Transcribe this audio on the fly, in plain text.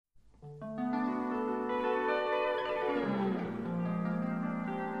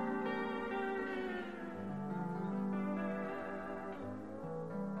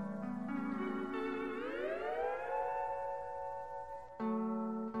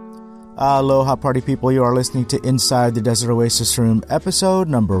Aloha party people, you are listening to Inside the Desert Oasis Room, episode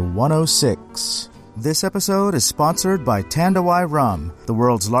number 106. This episode is sponsored by Tandawai Rum, the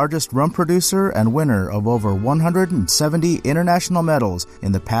world's largest rum producer and winner of over 170 international medals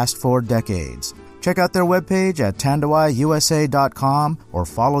in the past 4 decades. Check out their webpage at tandawaiusa.com or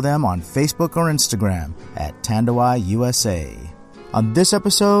follow them on Facebook or Instagram at tandawaiusa. On this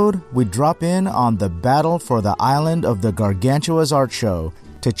episode, we drop in on the battle for the island of the Gargantuas art show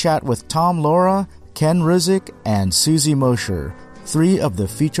to chat with Tom Laura, Ken Ruzick, and Susie Mosher, 3 of the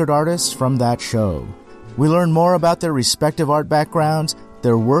featured artists from that show. We learn more about their respective art backgrounds,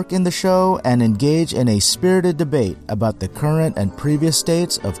 their work in the show, and engage in a spirited debate about the current and previous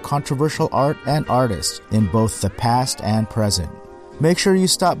states of controversial art and artists in both the past and present. Make sure you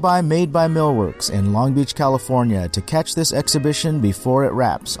stop by Made by Millworks in Long Beach, California to catch this exhibition before it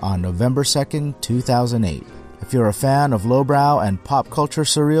wraps on November 2nd, 2008. If you're a fan of lowbrow and pop culture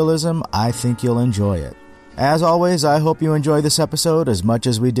surrealism, I think you'll enjoy it. As always, I hope you enjoy this episode as much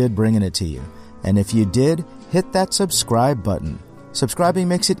as we did bringing it to you. And if you did, hit that subscribe button. Subscribing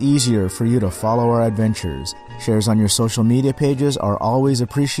makes it easier for you to follow our adventures. Shares on your social media pages are always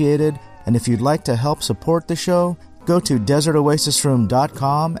appreciated, and if you'd like to help support the show, go to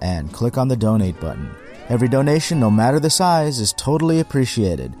desertoasisroom.com and click on the donate button. Every donation, no matter the size, is totally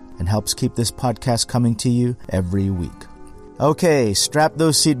appreciated and helps keep this podcast coming to you every week. Okay, strap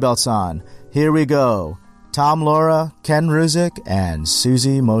those seatbelts on. Here we go. Tom Laura, Ken Ruzick, and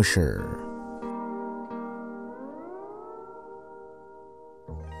Susie Mosher.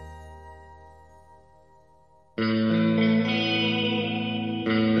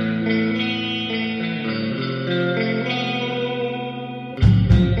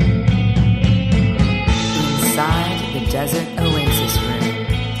 Desert Oasis Room.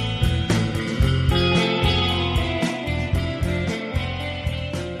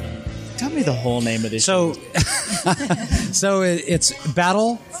 Tell me the whole name of this. So it's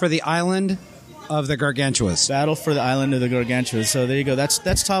Battle for the Island of the Gargantuas. Battle for the Island of the Gargantuas. So there you go.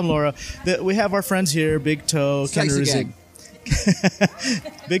 That's Tom Laura. We have our friends here, Big Toe, Ken Ruzick.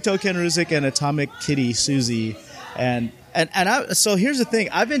 Big Toe, Ken Ruzick, and Atomic Kitty, Susie. So here's the thing.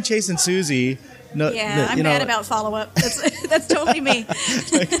 I've been chasing Susie. I'm mad about follow-up. That's totally me.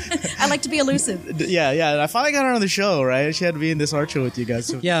 I like to be elusive. Yeah. And I finally got her on the show, right? She had to be in this art show with you guys.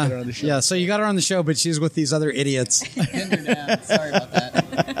 So yeah, get her on the show. Yeah. So you got her on the show, but she's with these other idiots. Sorry about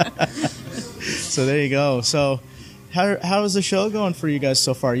that. So there you go. So how is the show going for you guys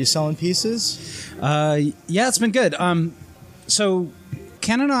so far? Are you selling pieces? Yeah, it's been good. So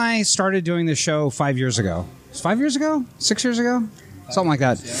Ken and I started doing the show 5 years ago. 5 years ago? 6 years ago? Something like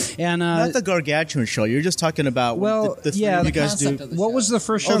that. Yeah. And not the Gargantuan show. You're just talking about the three of you guys do. What was the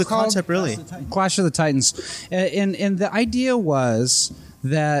first show the called? Concept, really. Clash of the Titans. And the idea was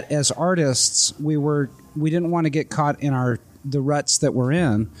that as artists, we didn't want to get caught in the ruts that we're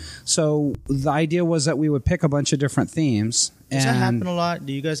in. So the idea was that we would pick a bunch of different themes. Does that happen a lot?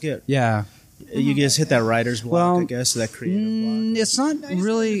 Do you guys get... Yeah. You guys hit that writer's block, I guess, that creative block? It's not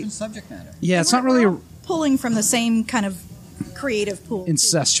really... subject matter. Yeah, it's not really... Pulling from the same kind of creative pool.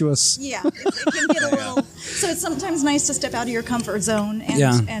 Incestuous. Yeah, it can get a little... So it's sometimes nice to step out of your comfort zone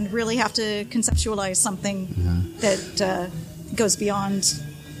and really have to conceptualize something that goes beyond,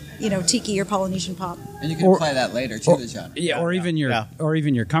 tiki or Polynesian pop. And you can apply that later to the genre. Yeah, or even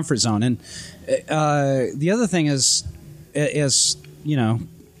your comfort zone. And the other thing is,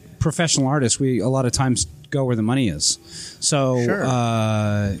 professional artists, we a lot of times go where the money is.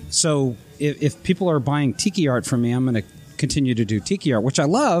 So, so if people are buying tiki art from me, I'm going to continue to do tiki art, which I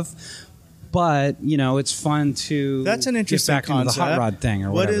love. But it's fun to that's an interesting get back concept. into the hot rod thing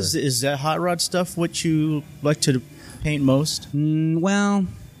or whatever. Is that hot rod stuff what you like to paint most? Well,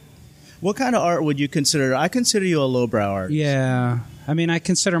 what kind of art would you consider? I consider you a lowbrow artist. Yeah, I mean, I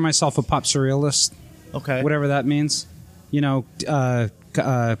consider myself a pop surrealist. Okay, whatever that means.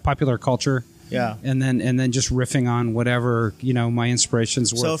 Popular culture. Yeah, and then just riffing on whatever my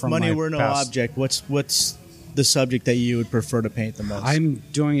inspirations were. So if money were no object, what's the subject that you would prefer to paint the most? I'm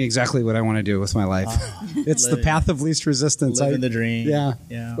doing exactly what I want to do with my life. It's the path of least resistance. Living the dream. Yeah.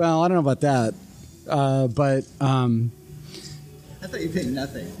 Well, I don't know about that, but I thought you painted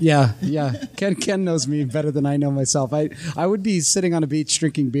nothing. Yeah. Ken knows me better than I know myself. I would be sitting on a beach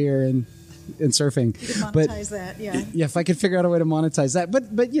drinking beer and surfing. You could monetize that, yeah. Yeah, if I could figure out a way to monetize that. But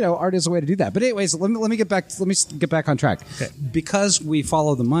art is a way to do that. But anyways, let me get back on track. Okay. Because we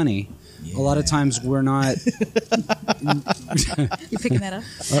follow the money, A lot of times we're not. You picking that up?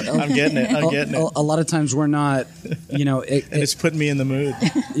 I'm getting it. A lot of times we're not. And it's putting me in the mood.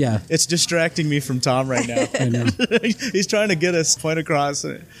 Yeah, it's distracting me from Tom right now. I know. He's trying to get us point across.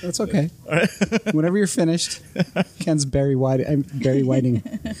 That's okay. Whenever you're finished, Ken's Barry Whiting.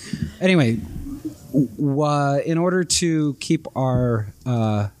 Anyway, in order to keep our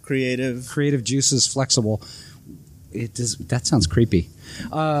creative juices flexible, that sounds creepy.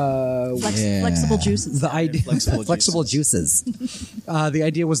 Flexible juices. The idea, flexible juices. The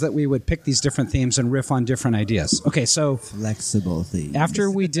idea was that we would pick these different themes and riff on different ideas. Okay, so Flexible themes. after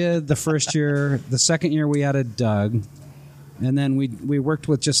we did the first year, the second year we added Doug, and then we worked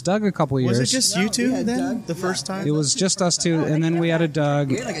with just Doug a couple of years. Was it just you two then? Doug. The first time? It was just us two, and then we added Doug.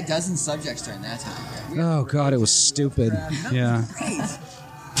 We had like a dozen subjects during that time. Oh God, it was stupid. Yeah.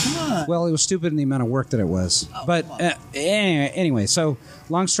 Well, it was stupid in the amount of work that it was. But anyway, so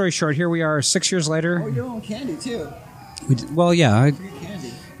long story short, here we are 6 years later. Oh, you're on Candy too. Yeah. Free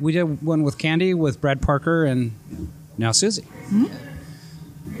Candy. We did one with Candy, with Brad Parker, and now Susie.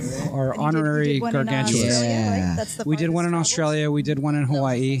 Our honorary Gargantuas. Right? That's the We did one in farthest Australia. We did one in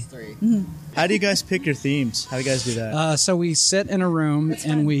Hawaii. Three. How do you guys pick your themes? How do you guys do that? So we sit in a room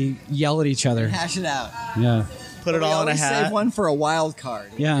and we yell at each other. Hash it out. Yeah. Put it We all in a always hat? save one for a wild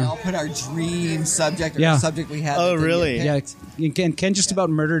card. Yeah. We all put our dream subject or Yeah. the subject we had. Oh, that didn't really? get picked. Yeah. Ken just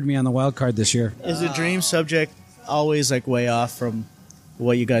about murdered me on the wild card this year. Is the dream subject always like way off from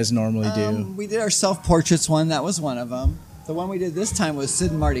what you guys normally do? We did our self-portraits one. That was one of them. The one we did this time was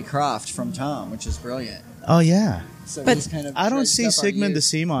Sid and Marty Croft from Tom, which is brilliant. Oh, yeah. So we But just kind of I don't dredged see up our Sigmund the youth.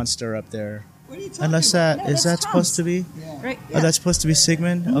 Sea Monster up there. What are you talking Unless about? that, No, is that's that supposed to be? Yeah. Right? Oh, that's supposed to be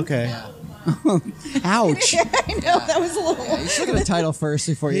Sigmund? Okay. Yeah. Ouch. I know that was a little. Yeah, you should get a title first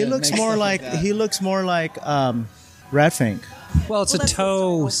before He you. looks make more stuff like that. he looks more like Ratfink. Well, it's a that's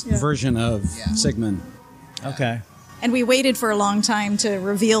toe what's cool. Yeah. version of Sigmund. Okay. And we waited for a long time to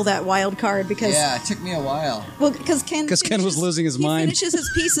reveal that wild card because Yeah, it took me a while. because Ken was losing his mind. He finishes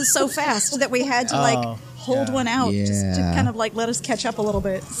his pieces so fast that we had to hold one out just to Yeah. kind of let us catch up a little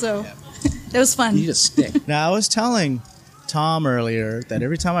bit. So that was fun. You need a stick. Now, I was telling Tom earlier that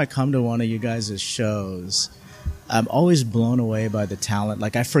every time I come to one of you guys' shows, I'm always blown away by the talent.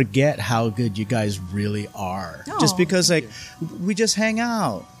 Like, I forget how good you guys really are. Oh, just because, like, we just hang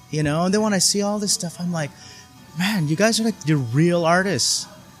out, And then when I see all this stuff, I'm like, man, you guys are like, you're real artists.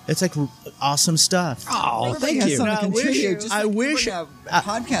 It's like awesome stuff. Oh, Everybody thank has you. something to I wish- contribute. Just I like you wish- bring a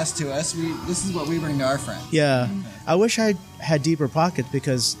podcast to us. This is what we bring to our friends. Yeah. I wish I had deeper pockets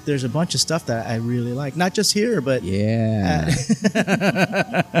because there's a bunch of stuff that I really like. Not just here, but Yeah.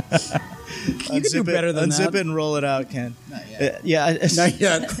 You can do better than unzip that. it and roll it out, Ken. Not yet. Not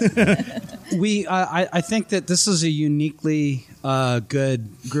yet. I think that this is a uniquely good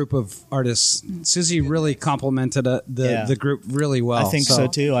group of artists. Susie really complimented the group really well. I think so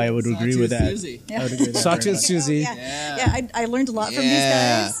too. I would agree with that. Susie. I would agree with that. Sawtooth Susie. Yeah, I learned a lot from these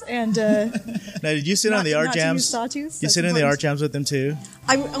Yeah. guys. And Now, did you sit on the art not to use jams? sawtooths, You that's sit in the important. art jams with them too?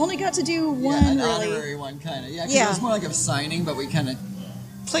 I only got to do Yeah, one an really. honorary one, kind of. Yeah, 'cause Yeah. it was more like a signing, but we kind of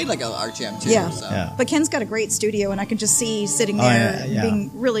played like an art jam too. Yeah. So. Yeah. But Ken's got a great studio, and I can just see sitting Oh, there yeah.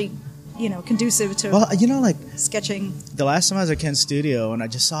 being really, conducive to Well, like sketching. the last time I was at Ken's studio and I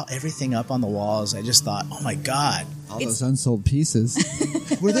just saw everything up on the walls, I just thought, oh my god, All those unsold pieces.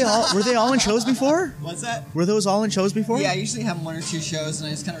 were they all in shows before? What's that? Were those all in shows before? Yeah, I usually have one or two shows, and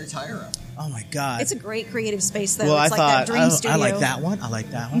I just kind of retire them. Oh my god. It's a great creative space, though. well, it's I like thought that dream studio. I like that one. I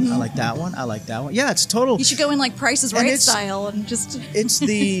like that one. I like that one. I like that one. Yeah, it's total. You should go in like Price is And Right it's- style and just. It's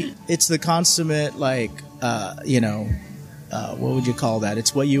the consummate what would you call that?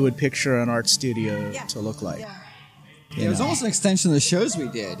 It's what you would picture an art studio Yeah. to look like. Yeah. you It was know? almost an extension of the shows we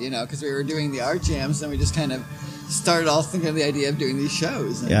did, because we were doing the art jams, and we just kind of started all thinking of the idea of doing these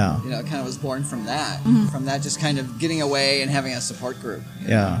shows. And, Yeah. it kind of was born from that. Mm-hmm. From that, just kind of getting away and having a support group.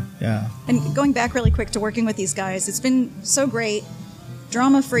 Yeah. And going back really quick to working with these guys, it's been so great,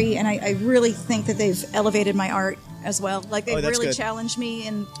 drama free, and I really think that they've elevated my art as well. Like they've Oh, that's really good. challenged me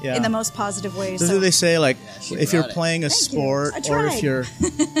in Yeah. the most positive way. So So do they say like she if you're brought it. playing a Thank you. sport I or if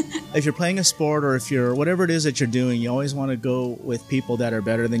tried. you're playing a sport or if you're whatever it is that you're doing, you always want to go with people that are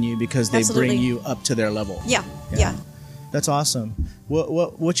better than you because they Absolutely. bring you up to their level. yeah. That's awesome.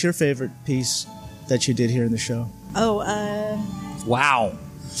 What's your favorite piece that you did here in the show? Oh, Wow.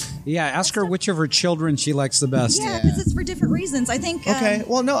 Yeah, ask her which of her children she likes the best. yeah, because it's for different reasons. I think. Okay.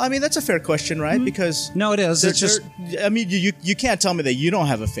 Well, no, I mean that's a fair question, right? Because No, it is. It's just I mean, you can't tell me that you don't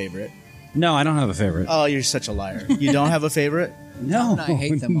have a favorite. no. I don't have a favorite. Oh, you're such a liar. You don't have a favorite? No, And I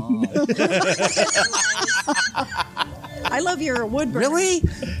hate them all. I love your woodburn. Really?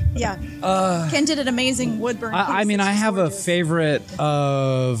 Yeah. Ken did an amazing wood burn. I mean, I have a favorite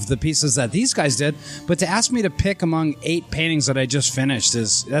of the pieces that these guys did, but to ask me to pick among 8 paintings that I just finished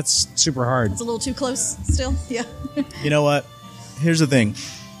that's super hard. It's a little too close still. Yeah. You know what? Here's the thing.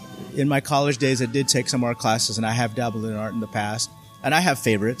 In my college days, I did take some art classes, and I have dabbled in art in the past. And I have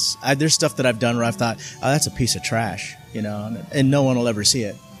favorites. There's stuff that I've done where I've thought, oh, that's a piece of trash, and no one will ever see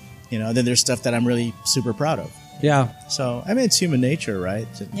it. Then there's stuff that I'm really super proud of. Yeah. So, I mean, it's human nature, right?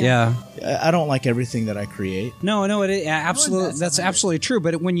 Yeah. I don't like everything that I create. No, absolutely. That's absolutely true.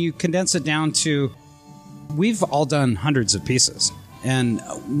 But when you condense it down to, we've all done hundreds of pieces. And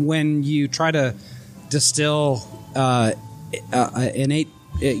when you try to distill an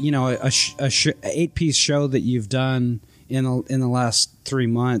 8-piece show that you've done in the last 3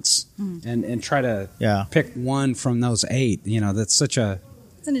 months, and try to pick one from those 8, that's such a...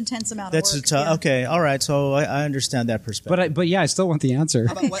 It's an intense amount of work. Okay, all right. So I understand that perspective. But yeah, I still want the answer.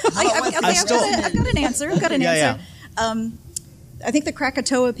 I've got an answer. I think the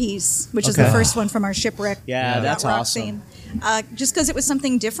Krakatoa piece, which is the first one from our shipwreck. Yeah, that's rock awesome. Theme. Just because it was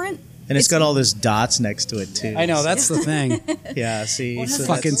something different. And it's got all those dots next to it, too. I know, that's the thing. Yeah, see.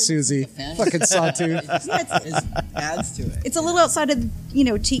 Fucking Susie. Fucking Sawtooth. It adds to it. It's a little outside of,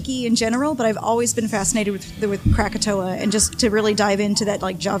 tiki in general, but I've always been fascinated with Krakatoa, and just to really dive into that,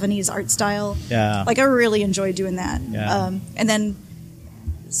 like, Javanese art style. Yeah. Like, I really enjoy doing that. Yeah. And then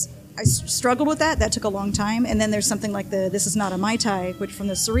I struggled with that. That took a long time. And then there's something like This Is Not a Mai Tai, which from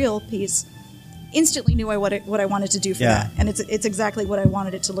the surreal piece... instantly knew what I wanted to do for that, and it's exactly what I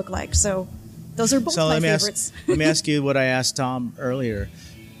wanted it to look like. So those are both my favorites. Let me ask you what I asked Tom earlier.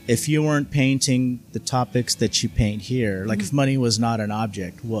 If you weren't painting the topics that you paint here, like if money was not an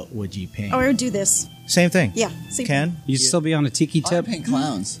object, what would you paint? Oh, I would do this. Same thing. Yeah. Same Ken? You'd still be on a tiki tip? I paint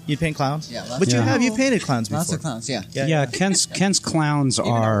clowns. You'd paint clowns? Yeah. But you painted clowns before. Lots of clowns, yeah. Yeah, Ken's clowns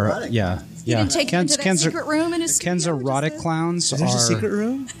are... erotic. Yeah. He didn't take you into that secret room in his Ken's studio, erotic clowns are... There's a secret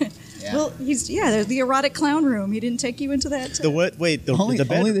room? Yeah. Well, there's the erotic clown room. He didn't take you into that. The what? Wait, Only the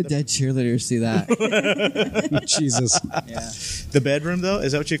bedroom? the dead cheerleaders see that. Jesus. Yeah. The bedroom, though?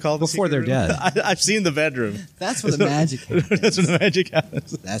 Is that what you call it? Before they're dead. I've seen the bedroom. That's where the magic happens. That's where the magic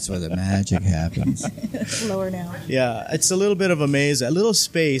happens. That's where the magic happens. Lower now. Yeah, it's a little bit of a maze. A little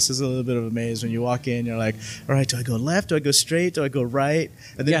space is a little bit of a maze. When you walk in, you're like, all right, do I go left? Do I go straight? Do I go right?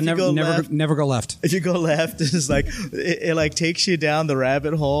 And then never go left. If you go left, it's like it like takes you down the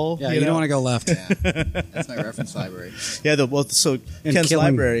rabbit hole. Yeah, you don't want to go left. Yeah. That's my reference library. Yeah, Ken's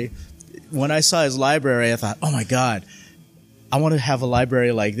library. When I saw his library, I thought, oh my God, I want to have a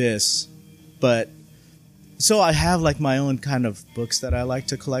library like this. But so I have like my own kind of books that I like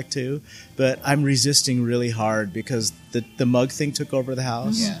to collect too. But I'm resisting really hard because the mug thing took over the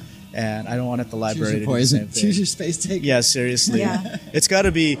house. Yeah. And I don't want at the library Choose your to do the same poison. thing. Choose your space taker. Yeah, seriously. Yeah. It's got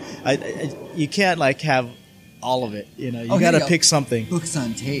to be. You can't like have all of it. You Oh, got here to you pick go. something. Books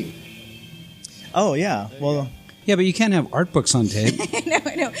on tape. Oh yeah. Well. Yeah, but you can't have art books on tape.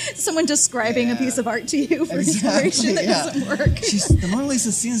 I know. Someone describing a piece of art to you for inspiration that doesn't work. The Mona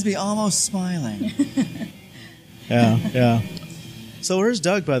Lisa seems to be almost smiling. Yeah. So where's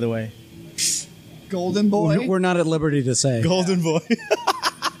Doug, by the way? Golden Boy. We're not at liberty to say. Golden Boy.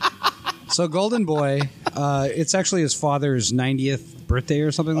 So Golden Boy, it's actually his father's 90th birthday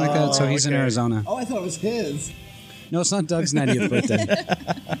or something like that. So he's in okay. Arizona. Oh, I thought it was his. No, it's not Doug's 90th birthday.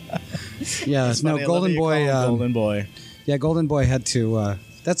 Yeah, Funny, I love that you call him Golden Boy. Yeah, Golden Boy had to.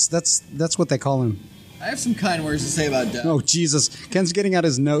 That's what they call him. I have some kind words to say about Doug. Oh Jesus, Ken's getting out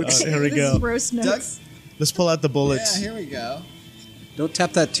his notes. Here we This go. is roast notes. Let's pull out the bullets. Yeah, here we go. Don't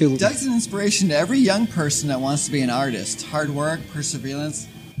tap that too. Doug's an inspiration to every young person that wants to be an artist. Hard work, perseverance,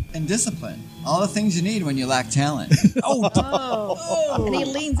 and discipline. All the things you need when you lack talent. Oh. And he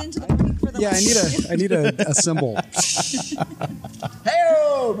leans into the mic for the Yeah, I need a symbol.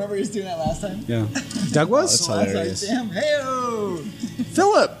 Hey-o! Remember he was doing that last time? Yeah, Doug was. That's hilarious. Damn, hey-o!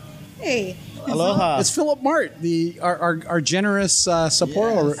 Philip. Hey. Aloha. It's Philip Mart, our generous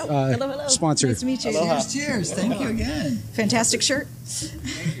Sapporo Hello. sponsor. Nice to meet you. Aloha. Cheers. Thank you again. Fantastic shirt.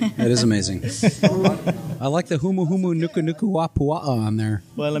 That is amazing. I like the humu humu nuku nuku wapua on there.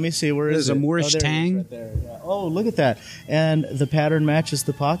 Well, let me see. Where There's is a it? Moorish there it is, tang. right there, yeah. Oh, look at that. And the pattern matches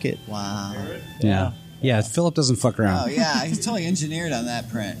the pocket. Wow. Yeah. Philip doesn't fuck Oh, around. yeah. He's totally engineered on that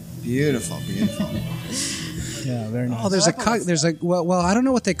print. Beautiful, beautiful. Yeah, very nice. Oh, there's a well, I don't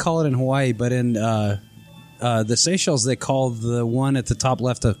know what they call it in Hawaii, but in the Seychelles they call the one at the top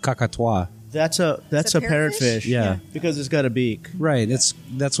left a kakatoa. That's a parrotfish? parrotfish. Yeah. Because it's got a beak.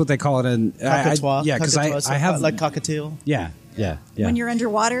 That's what they call it in Cockatois. yeah, because I have like cockatiel. yeah, Yeah, yeah. When you're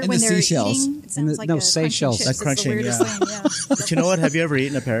underwater, And when the they're seashells. eating, it sounds like no, a Seychelles. Crunching That chips. It's the crunching, weirdest yeah. thing, yeah. But you know what? Have you ever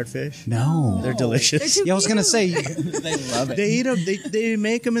eaten a parrotfish? No. They're delicious. They're too Yeah, I was gonna say. They love it. They eat them. They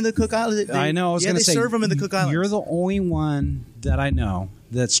make them in the Cook Islands. I know. I was gonna they say. serve them in the Cook Islands. You're the only one that I know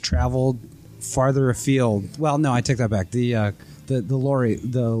that's traveled farther afield. Well, no, I take that back. The Lori,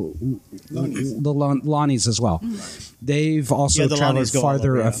 the Lonnies as well. They've also Yeah, the traveled Lonnies go all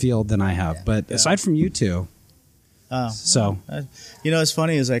farther over, yeah. afield than I have. But aside from you two, so You know, it's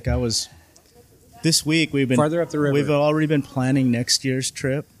funny is like I was this week we've been Farther up the river. We've already been planning next year's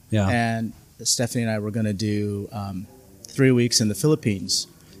trip. Yeah. And Stephanie and I were going to do 3 weeks in the Philippines.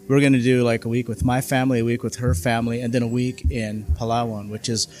 We were going to do like a week with my family, a week with her family, and then a week in Palawan, which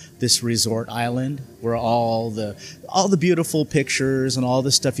is this resort island where all the beautiful pictures and all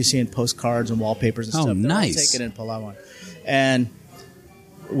the stuff you see in postcards and wallpapers and Oh, stuff. They're all nice. taken in Palawan. And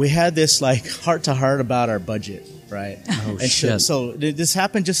we had this like heart to heart about our budget, right? Oh, and shit. So this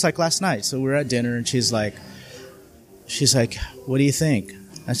happened just like last night. So we were at dinner and she's like, "What do you think?"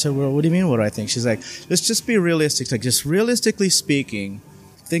 I said, "Well, what do you mean? What do I think?" She's like, "Let's just be realistic. Like, just realistically speaking,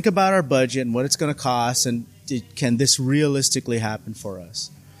 think about our budget and what it's going to cost, and can this realistically happen for us?"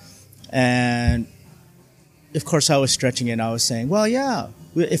 And of course, I was stretching it. And I was saying, "Well, yeah,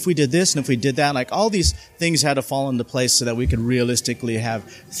 if we did this and if we did that, like all these things had to fall into place so that we could realistically have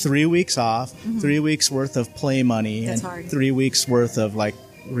 3 weeks off, 3 weeks worth of play money, That's and hard. 3 weeks worth of like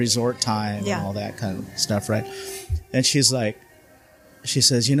resort time Yeah. and all that kind of stuff, right?" And she's like, she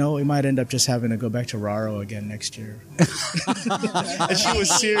says, "You know, we might end up just having to go back to Raro again next year." And she was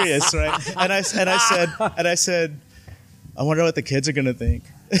serious, right? And I said, "I wonder what the kids are going to think."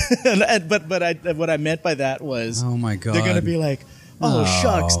 but what I meant by that was, oh my god, they're going to be like, "Oh, Oh.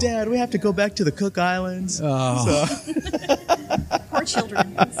 shucks, Dad, we have to go back to the Cook Islands." Oh. Poor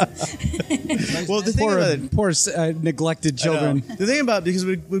children. Well, the thing about it, poor neglected I know. children. The thing about, because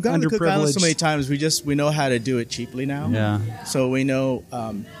we've gone to Cook Islands so Underprivileged. many times, we know how to do it cheaply now. Yeah. So we know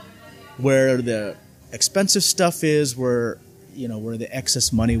where the expensive stuff is, where the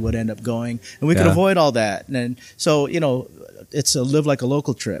excess money would end up going, and we could Yeah. avoid all that. And then, so it's a live like a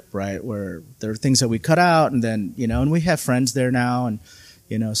local trip, right? Where there are things that we cut out, and then and we have friends there now,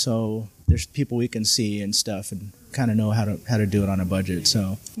 and so there's people we can see and stuff, and kind of know how to do it on a budget.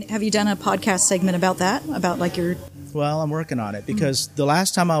 So, Have you done a podcast segment about that? About like your well, I'm working on it because the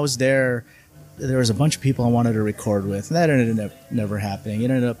last time I was there was a bunch of people I wanted to record with, and that ended up never happening.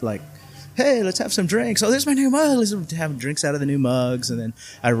 It ended up like, "Hey, let's have some drinks. Oh, there's my new mug. Let's have drinks out of the new mugs." And then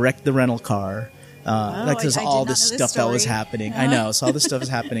I wrecked the rental car. There's I did all not this know this stuff that was story. happening. I know. So all this stuff is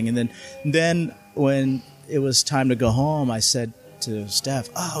happening. And then when it was time to go home, I said to Steph,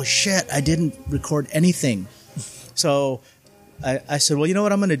 "Oh, shit, I didn't record anything." So I said, "Well, you know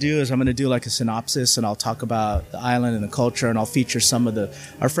what I'm going to do is I'm going to do like a synopsis, and I'll talk about the island and the culture, and I'll feature some of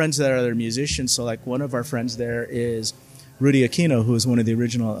our friends that are musicians." So like one of our friends there is Rudy Aquino, who is one of the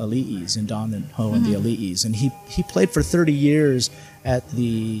original Ali'is, and Don and Ho and the Ali'is. And he played for 30 years at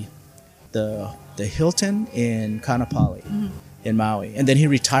the Hilton in Kaanapali in Maui. And then he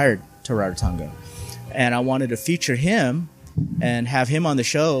retired to Rarotonga. And I wanted to feature him and have him on the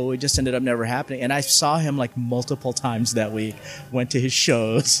show. It just ended up never happening. And I saw him like multiple times that week, went to his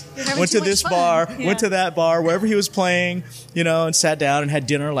shows, You're having went too to this much bar, fun. Yeah. went to that bar, wherever he was playing, and sat down and had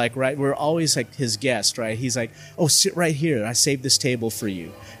dinner. Like, right, we're always like his guest, right? He's like, "Oh, sit right here. I saved this table for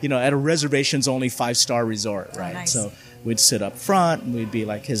you." At a reservations only 5-star resort, right? nice. So we'd sit up front and we'd be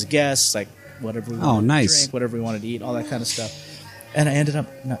like his guests, like whatever we Oh, wanted nice. to drink, whatever we wanted to eat, all that kind of stuff. And I ended up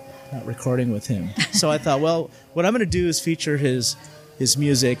not recording with him. So I thought, well, what I'm going to do is feature his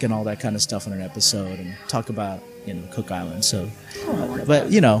music and all that kind of stuff in an episode and talk about Cook Island. So, but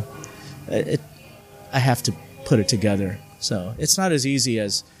I have to put it together. So it's not as easy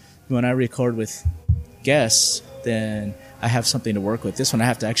as when I record with guests. Then I have something to work with. This one I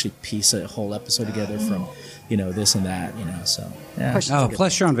have to actually piece a whole episode together from this and that. So yeah. Oh,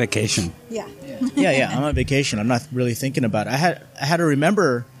 plus you're on vacation. yeah. yeah. I'm on vacation. I'm not really thinking about it. I had to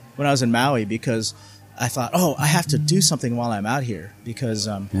remember when I was in Maui because I thought, oh, I have to do something while I'm out here because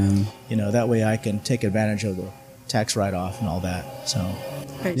that way I can take advantage of the tax write-off and all that. So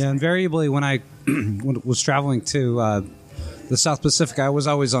Yeah, invariably when I was traveling to the South Pacific, I was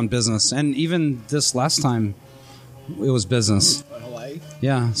always on business, and even this last time, it was business. Hawaii.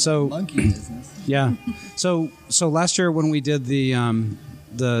 Yeah. So Monkey business. yeah. So last year when we did the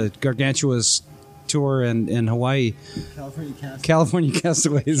Gargantuas tour in Hawaii, California Cast. California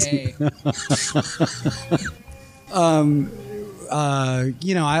Castaways. Hey.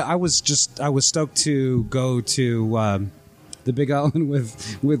 I was stoked to go to the Big Island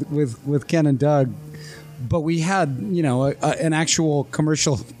with Ken and Doug, but we had an actual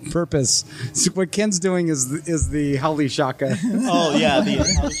commercial purpose. So what Ken's doing is the Howley Shaka. Oh yeah, the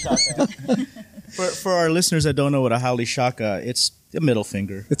Howley Shaka. For our listeners that don't know what a Howley Shaka, it's a middle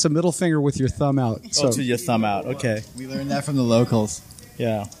finger. It's a middle finger with your thumb out. So to your thumb out. Okay. We learned that from the locals.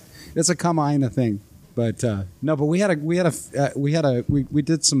 Yeah. It's a Kamaina thing, but no. But we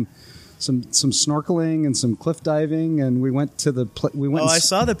did some snorkeling and some cliff diving, and we went to the I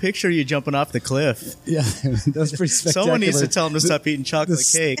saw the picture of you jumping off the cliff. Yeah, that was pretty spectacular. Someone needs to tell him to stop eating chocolate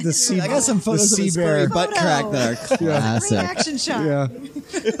cake. I got some photos of his furry butt crack that are classic. Great action shot. Yeah,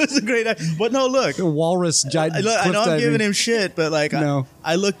 It was a great. But no, look. the walrus giant. I know I'm diving. giving him shit, but like No.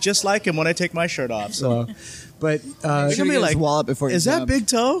 I look just like him when I take my shirt off. So But You're gonna be Get his like, wallet before you is that jump. Big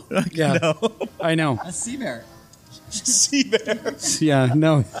Toe? Like, Yeah. No. I know. A sea bear. Sea bear. Yeah,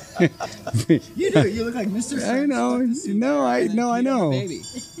 no. You do. You look like Mr. I know. No, I know. Baby.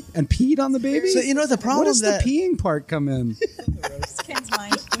 And peed on the baby. So you know the problem What does that the peeing part come in? Ken's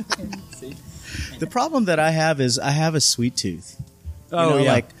mind. the problem that I have is I have a sweet tooth. Oh,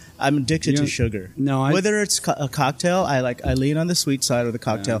 yeah. Like I'm addicted to sugar. No, whether it's a cocktail, I lean on the sweet side of the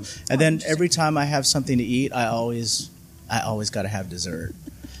cocktail, and then every time I have something to eat, I always got to have dessert.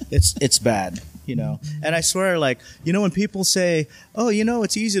 It's bad, And I swear, when people say, "Oh,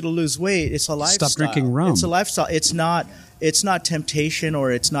 it's easy to lose weight," it's a lifestyle. Stop drinking rum. It's a lifestyle. It's not temptation,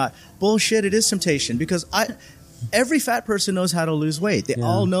 or it's not bullshit. It is temptation because every fat person knows how to lose weight. They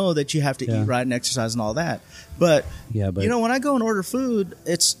all know that you have to eat right and exercise and all that. But when I go and order food,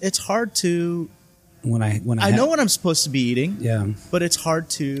 it's hard to. I know what I'm supposed to be eating. Yeah, but it's hard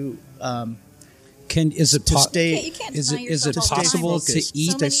to. Is it stay? You can't is deny it yourself all the possible time. to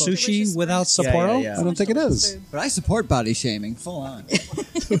eat So many sushi delicious without foods. Sapporo? Yeah. I don't think it is. But I support body shaming, full on.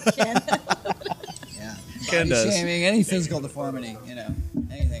 Ken. Yeah. Ken Body does. shaming, any physical deformity,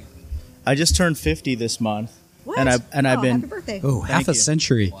 anything. I just turned 50 this month, What? and I've been. Happy birthday. Oh, half a you.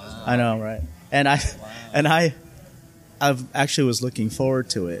 century. I know, right? And I've actually was looking forward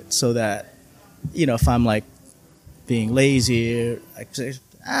to it, so that if I'm like being lazy, I say,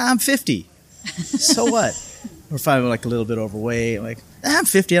 I'm 50. So what? Or if I'm like a little bit overweight, like I'm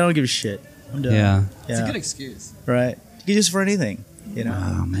 50. I don't give a shit. I'm done. Yeah. It's a good excuse. Right. You can use it for anything. Oh man,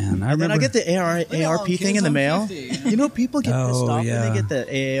 I And then remember. I get the ARP thing in the mail. 50, People get pissed off yeah. when they get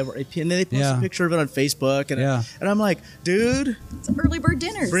the ARP, and then they post a picture of it on Facebook, and I'm like, dude, It's early bird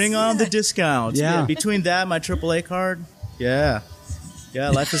dinners. bring on the discounts. Yeah. Between that, and my AAA card, yeah,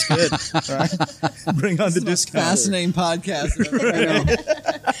 life is good. Right? Bring on the discount. Fascinating podcast.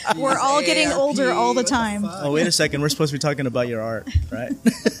 We're all getting older all the time. Oh, wait a second. We're supposed to be talking about your art, right?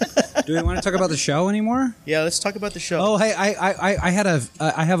 Do we want to talk about the show anymore? Yeah, let's talk about the show. Oh, hey, I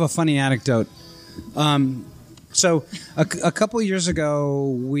have a funny anecdote. So a couple years ago,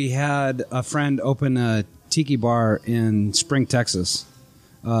 we had a friend open a tiki bar in Spring, Texas.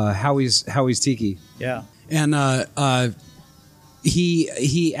 Howie's Tiki. Yeah. And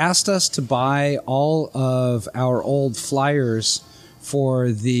he asked us to buy all of our old flyers for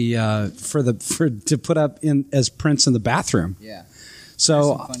to put up in as prints in the bathroom. Yeah.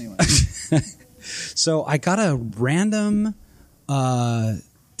 So Some funny ones. so I got a random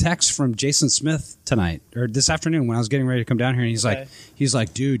text from Jason Smith tonight or this afternoon when I was getting ready to come down here, and he's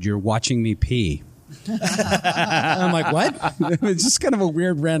like, dude, you're watching me pee. I'm like, what? It's just kind of a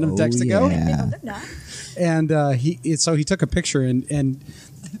weird random text to go. No, they're not. And he took a picture, and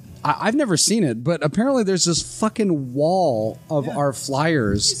I've never seen it, but apparently there's this fucking wall of our You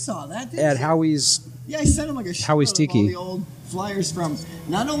flyers saw that, didn't at you? Howie's. Yeah, I sent him like a shot Howie's of Tiki. all the old flyers from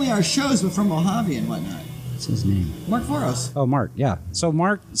not only our shows, but from Mojave and whatnot. What's his name? Mark Voros. Oh, Mark. Yeah. So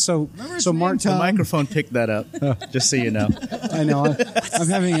Mark. Remember his So name, Mark. The microphone picked that up, just so you know. I know.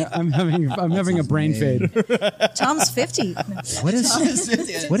 I'm having a brain fade. Tom's 50. What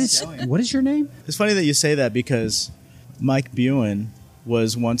is your name? It's funny that you say that because Mike Buin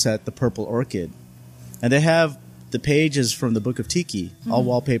was once at the Purple Orchid, and they have the pages from the Book of Tiki all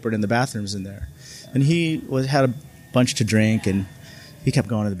wallpapered in the bathrooms in there. And he had a bunch to drink, and he kept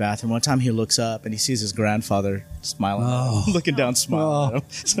going to the bathroom. One time he looks up and he sees his grandfather smiling, looking down, smiling at him.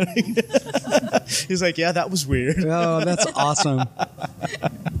 So he's like, "Yeah, that was weird." Oh, that's awesome.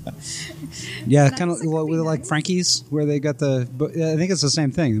 Yeah, kind of like Frankie's, where they got the. I think it's the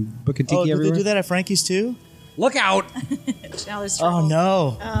same thing. Book of Tiki Oh, did everywhere. they do that at Frankie's too? Look out! Now there's Oh trouble.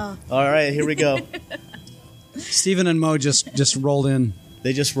 no! Oh. All right, here we go. Stephen and Mo just rolled in.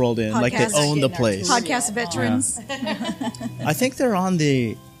 They just rolled in like they Podcast. own the place. Podcast veterans. I think they're on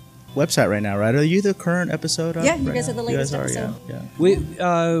the website right now, right? Are you the current episode? Yeah, you right guys now? are the You latest guys are, episode.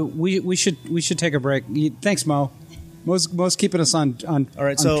 Yeah. We should take a break. Thanks, Mo. Mo's keeping us on All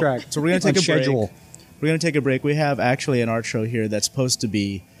right, on track. so we're gonna take on a schedule. break. We're going to take a break. We have actually an art show here that's supposed to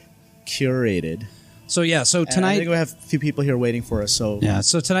be curated. So And tonight I think we have a few people here waiting for us. So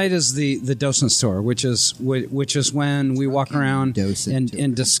so tonight is the docent store, which is when we walk around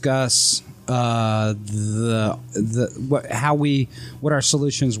and discuss what our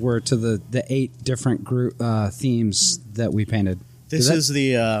solutions were to the 8 different group themes that we painted. Did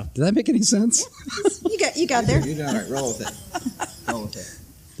that make any sense? You got there. You got it. Roll with it. Roll with it.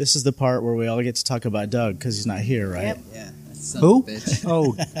 This is the part where we all get to talk about Doug because he's not here, right? Yep. Yeah. Who? Of a bitch.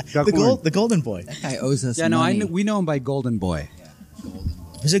 Oh, The Golden Boy. That guy owes us yeah. No, money. we know him by Golden Boy.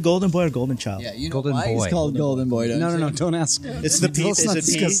 Is it Golden Boy or Golden Child? Yeah, you know Golden why Boy. he's called Golden Boy, don't you? No, don't ask. It's the P. Let's not Is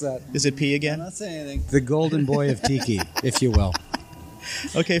it discuss P? that. Is it P I'm again? not saying anything. The Golden Boy of Tiki, if you will.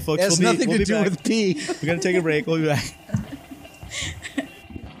 Okay, folks. It has nothing we'll to be do back. with P. We're going to take a break. We'll be back.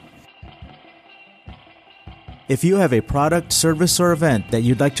 If you have a product, service, or event that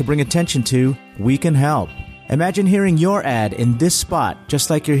you'd like to bring attention to, we can help. Imagine hearing your ad in this spot, just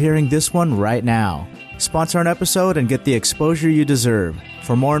like you're hearing this one right now. Sponsor an episode and get the exposure you deserve.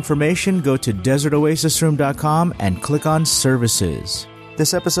 For more information, go to desertoasisroom.com and click on Services.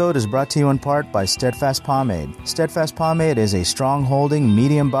 This episode is brought to you in part by Steadfast Pomade. Steadfast Pomade is a strong-holding,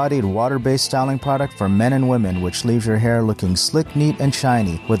 medium-bodied, water-based styling product for men and women which leaves your hair looking slick, neat, and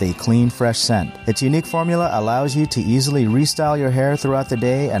shiny with a clean, fresh scent. Its unique formula allows you to easily restyle your hair throughout the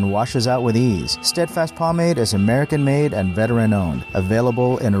day and washes out with ease. Steadfast Pomade is American-made and veteran-owned.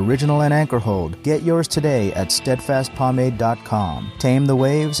 Available in original and anchor hold. Get yours today at steadfastpomade.com. Tame the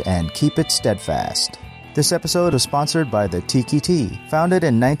waves and keep it steadfast. This episode is sponsored by the Tiki Tea. Founded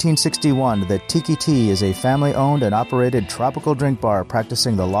in 1961, the Tiki Tea is a family-owned and operated tropical drink bar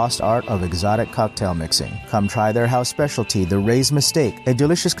practicing the lost art of exotic cocktail mixing. Come try their house specialty, the Ray's Mistake, a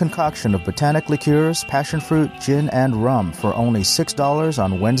delicious concoction of botanic liqueurs, passion fruit, gin, and rum for only $6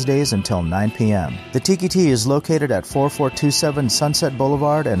 on Wednesdays until 9 p.m. The Tiki Tea is located at 4427 Sunset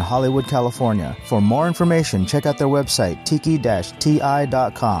Boulevard in Hollywood, California. For more information, check out their website,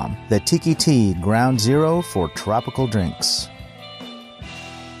 tiki-ti.com. The Tiki Tea, Ground Zero for tropical drinks.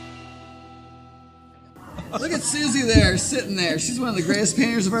 Look at Susie there, sitting there. She's one of the greatest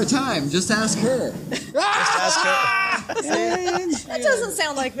painters of our time. Just ask her. That doesn't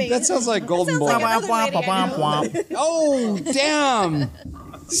sound like me. That sounds like Golden Boy. Like another lady I know. Oh, damn.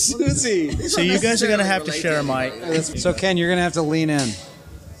 Susie. So you guys are going to have to share a mic. So, Ken, you're going to have to lean in.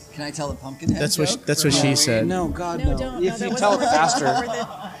 Can I tell the pumpkin head That's what joke? that's what she said. No, God, No, no. don't. If No, you that tell it wasn't faster. worth it.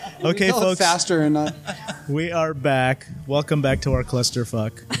 Okay, Tell it folks. faster and not... We are back. Welcome back to our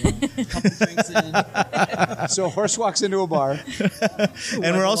clusterfuck. So, horse walks into a bar.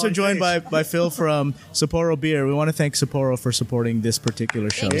 And we're also joined by Phil from Sapporo Beer. We want to thank Sapporo for supporting this particular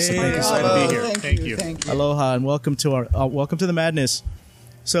show. So thank you so much for being here. Thank you. Aloha and welcome to welcome to the madness.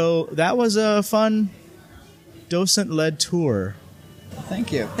 So that was a fun docent-led tour.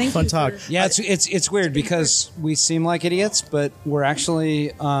 Thank you. Thank Fun you talk. for- Yeah, it's weird because we seem like idiots, but we're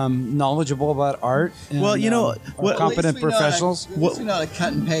actually knowledgeable about art. And, Well, you know, are what- competent professionals. At least we know how to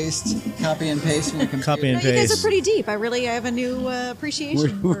cut and paste, copy and paste from the computer. Copy and No, you guys paste. are pretty deep. I have a new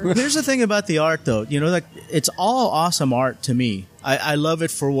appreciation for. Here's the thing about the art, though. You know, like it's all awesome art to me. I love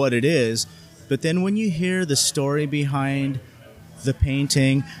it for what it is. But then when you hear the story behind the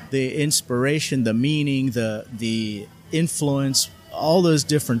painting, the inspiration, the meaning, the influence, all those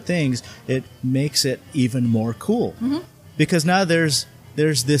different things, it makes it even more cool. Mm-hmm. Because now there's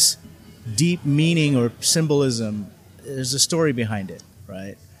this deep meaning or symbolism. There's a story behind it,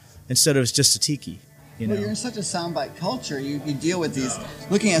 right? Instead of it's just a tiki. You know? Well, you're in such a soundbite culture. You deal with these,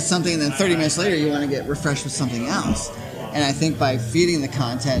 looking at something, and then 30 minutes later, you want to get refreshed with something else. And I think by feeding the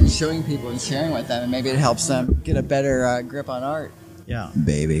content, showing people and sharing with them, and maybe it helps them get a better grip on art. Yeah.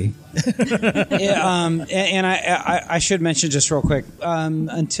 Baby. Yeah, and I should mention just real quick,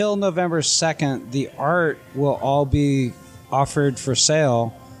 until November 2nd, the art will all be offered for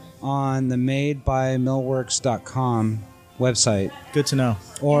sale on the madebymillworks.com website. Good to know.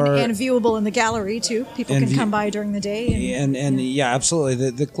 Or and viewable in the gallery too. People And can come by during the day. and yeah,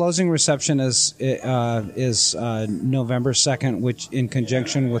 absolutely. The closing reception is November 2nd, which in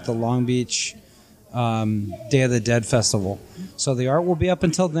conjunction with the Long Beach Day of the Dead Festival. So the art will be up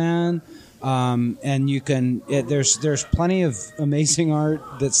until then, and you can. There's plenty of amazing art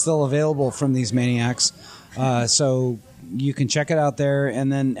that's still available from these maniacs. So you can check it out there,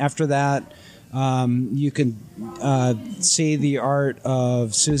 and then after that, you can see the art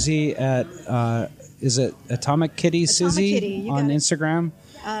of Susie at is it Atomic Kitty Susie Kitty, you on got it. Instagram?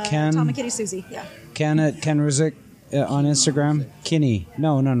 Atomic Kitty Susie, yeah. Ken at Ken Rizik on Instagram. Kinney.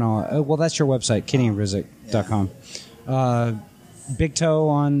 No. Well, that's your website, KinneyRizik.com. Big Toe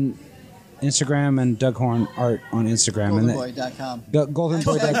on Instagram and Doug Horn Art on Instagram. Goldenboy.com.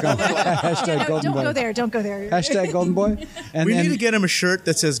 Goldenboy.com. Hashtag Golden Boy. Don't go there. Don't go there. Hashtag Golden Boy. And we need to get him a shirt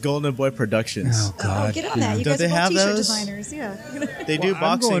that says Golden Boy Productions. Oh, God. Get on that. You Don't guys they are both have t-shirt those? designers. Yeah. They do I'm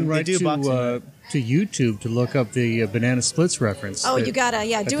boxing. going right they do boxing. to YouTube to look up the Banana Splits reference. Oh, that- you gotta,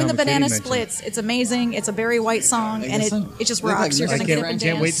 that doing the Tom and Katie Banana mentioned. Splits. It's amazing. It's a Barry White song, and it just Look like rocks. You're Mr. gonna I get up and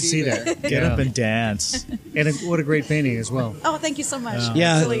can't dance. wait to see that. Get up and dance. And what a great painting as well. Oh, thank you so much.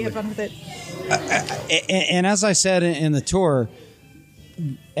 Yeah. Really had fun with it. And as I said in the tour,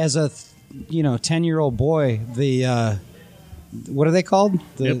 as a 10-year-old boy, the what are they called?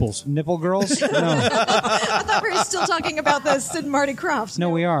 The Nipples. Nipple girls? No, I thought we were still talking about the Sid and Marty Krofft. no,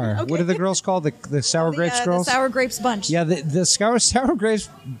 we are. Okay. What are the girls called? The Sour Grapes girls? The Sour Grapes Bunch. Yeah, the Sour Grapes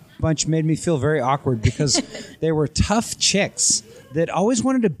bunch made me feel very awkward because they were tough chicks that always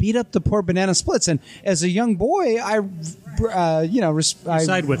wanted to beat up the poor Banana Splits. And as a young boy, I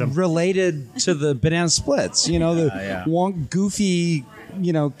side with them. related to the Banana Splits. The wonk, goofy,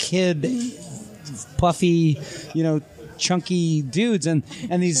 kid, puffy, chunky dudes, and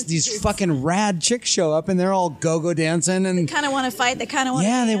these fucking rad chicks show up, and they're all go-go dancing, and Kind of want to fight. They kind of want.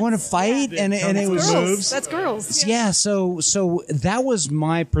 yeah, to they dance. want to fight, and it was Girls. That's girls. yeah. So that was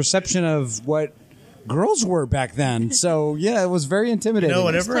my perception of what girls were back then. So yeah, it was very intimidating.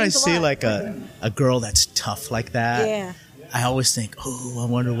 Whenever I Explains a see lot. like a girl that's tough like that, Yeah. I always think, oh, I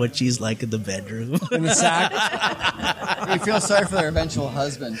wonder what she's like in the bedroom. in the sack. You feel sorry for their eventual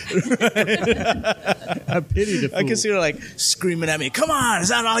husband. A pity to fool. I can see her like screaming at me, "Come on, is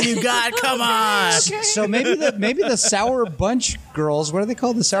that all you got? Come on!" So maybe the Sour Bunch girls. What are they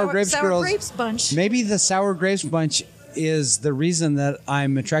called? The Sour Grapes Sour girls. Grapes Bunch. Maybe the Sour Grapes Bunch is the reason that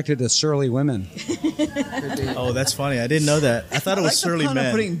I'm attracted to surly women. Oh, that's funny. I didn't know that. I thought it I was like surly the pun of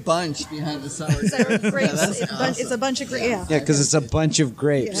men. putting bunch behind the sour. Sour Grapes. that's It's a bunch of grapes. Yeah. Yeah, because it's a bunch of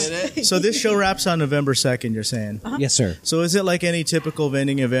grapes. Get it? So this show wraps on November 2nd, you're saying? Yes, sir. So is it like any typical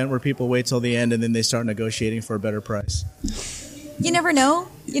vending event where people wait till the end and then they start negotiating for a better price? You never know.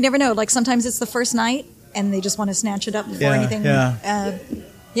 Like sometimes it's the first night, and they just want to snatch it up before Yeah, anything. yeah.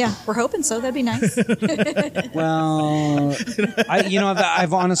 Yeah, we're hoping so. That'd be nice. Well,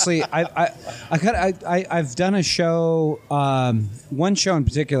 I've honestly, I've done a show, one show in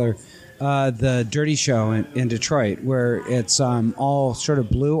particular, the Dirty Show in Detroit, where it's all sort of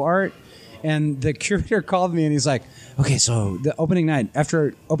blue art, and the curator called me and he's like, "Okay, so the opening night,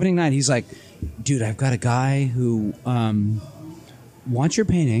 after opening night, he's like, dude, I've got a guy who wants your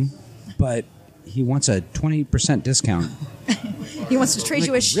painting, but he wants a 20% discount." He wants to trade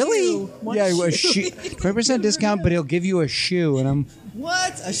you a shoe. Really? One Yeah, a shoe. 20% discount, but he'll give you a shoe, and I'm.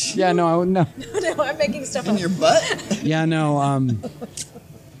 What? A shoe Yeah, no. No, I'm making stuff in up. your butt? Yeah, no.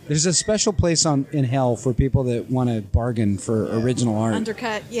 There's a special place in hell for people that want to bargain for original art.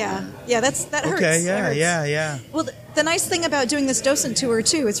 Undercut. Yeah. That hurts. Okay, That hurts. yeah. Well, the nice thing about doing this docent tour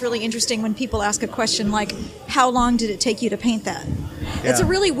too, it's really interesting when people ask a question like, "How long did it take you to paint that?" It's a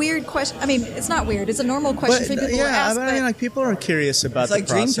really weird question. I mean, it's not weird. It's a normal question for people to ask. I mean, like people are curious about It's the like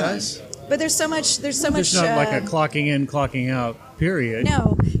dream process. but there's so much. There's not like a clocking in, clocking out period.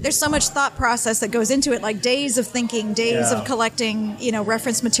 No, there's so much thought process that goes into it, like days of thinking, days of collecting,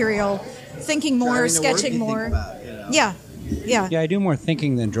 reference material, thinking more, Driving to work, sketching you think more. about, Yeah. Yeah, I do more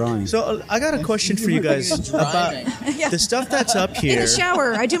thinking than drawing. So I got a question for you guys about Driving. the stuff that's up In here. the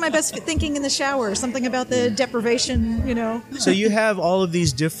shower, I do my best thinking in the shower. Something about the deprivation, So you have all of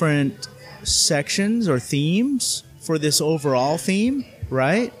these different sections or themes for this overall theme,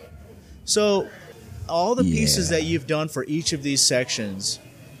 right? So all the pieces that you've done for each of these sections,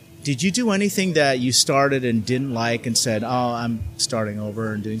 did you do anything that you started and didn't like and said, "Oh, I'm starting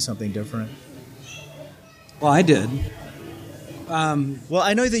over and doing something different"? Well, I did. Well,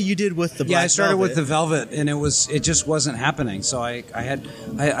 I know that you did with the Black I started with the Velvet. velvet, and it just wasn't happening. So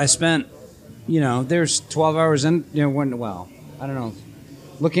I spent, there's 12 hours in, I don't know.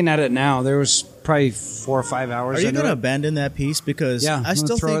 Looking at it now, there was probably 4 or 5 hours. Are you into going to it. abandon that piece? Because Yeah, I I'm still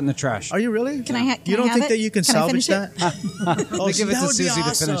gonna throw think, it in the trash. Are you really? Can I have You don't think it? that you can Can I salvage finish it? that? Oh, Give it that to would be Susie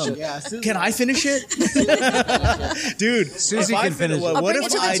to finish awesome. it. Yeah, Susie- Can I finish it, dude? Susie if I can finish it. What I'll bring if it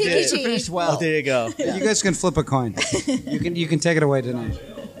to the I tiki did? tea. Finish well. Oh, there you go. You guys can flip a coin. You can take it away tonight.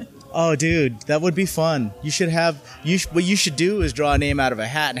 Oh, dude, that would be fun. You should have. What you should do is draw a name out of a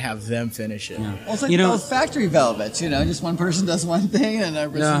hat and have them finish it. Well, it's like You know- those factory velvets, just one person does one thing and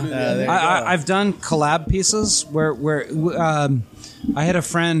every person does the there other. you go. I've done collab pieces where I had a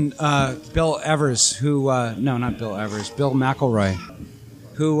friend, Bill Evers, who no, not Bill Evers, Bill McElroy,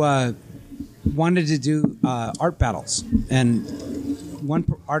 who wanted to do art battles, and one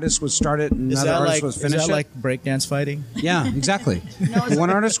artist would start it, and another artist would finish it. Is that like breakdance fighting? Yeah, exactly. One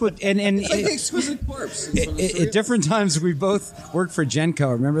artist would, and It's like the Exquisite Corpse. at different times we both worked for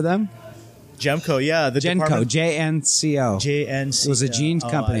Genco. Remember them? Gemco, yeah, the Genco, JNCO. JNCO. It was a jeans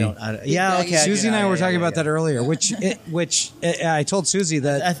company. Yeah, okay. Susie and I were talking about that earlier. Which I told Susie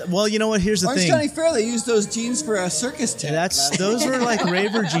that. Well, you know what? Here's the Orange thing. County Fair, they used those jeans for a circus tent. Those were like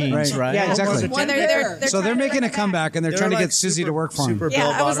raver jeans, right? Yeah, exactly. Well, so they're making a comeback, and they're trying to get Susie to work for them. Yeah,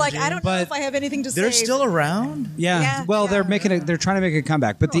 I was like, I don't know if I have anything to say. They're still around. Yeah. Well, they're trying to make a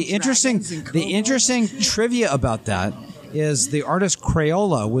comeback. But the interesting trivia about that is the artist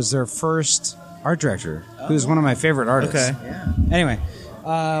Crayola was their first art director, who's one of my favorite artists. Okay. Yeah. Anyway,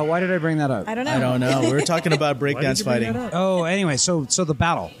 why did I bring that up? I don't know. I don't know. We were talking about breakdance fighting. Oh, anyway, so the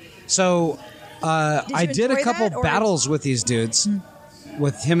battle. So I did a couple battles with these dudes,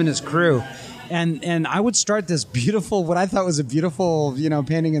 with him and his crew. And I would start this beautiful, what I thought was a beautiful,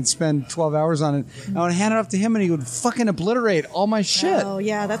 painting and spend 12 hours on it. I would hand it up to him, and he would fucking obliterate all my shit. Oh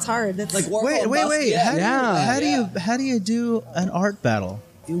yeah, that's hard. That's Like Wait. How How do you do an art battle?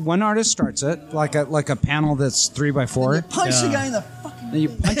 One artist starts it like a panel that's 3x4. punch the guy in the fucking Then you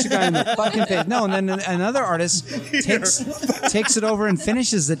punch a guy in the fucking face. No, and then another artist takes it over and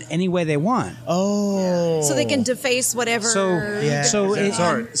finishes it any way they want. Oh, so they can deface whatever.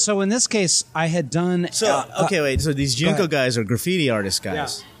 So in this case, I had done. So these Junko guys are graffiti artist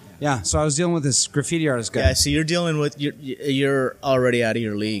guys. Yeah. So I was dealing with this graffiti artist guy. Yeah. So you're dealing with you're already out of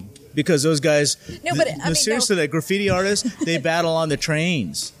your league because those guys. No, but seriously, the graffiti artists they battle on the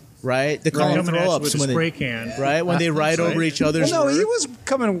trains. Right, they call them throw-ups with a spray can. Right, when they ride over each other's. Well, no, work. he was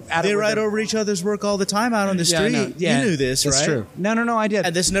coming at They it. ride over each other's work all the time out on the street. No, You knew this, right? That's true. No, I did.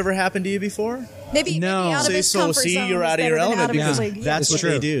 And this never happened to you before? maybe out of his comfort zone you're is out of better your than element out of his because league. that's what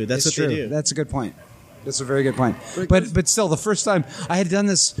they do. That's what they do. That's a good point. That's a very good point. But still, the first time I had done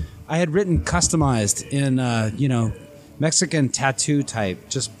this, I had written customized in Mexican tattoo type,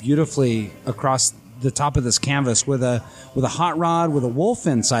 just beautifully across the top of this canvas with a hot rod with a wolf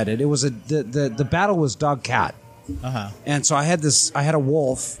inside it. It was the battle was dog cat, and so I had a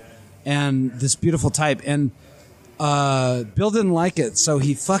wolf and this beautiful type, and Bill didn't like it, so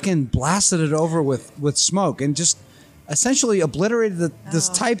he fucking blasted it over with smoke and just essentially obliterated this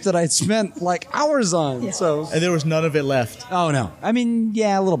type that I'd spent like hours on. Yeah. So And there was none of it left. oh no, I mean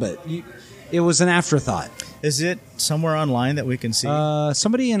a little bit. It was an afterthought. Is it somewhere online that we can see?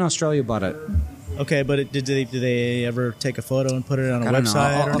 Somebody in Australia bought it. Okay, but did they ever take a photo and put it on a I don't know.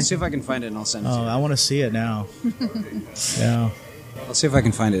 website? I'll see if I can find it and I'll send it to you. I want to see it now. Yeah. I'll see if I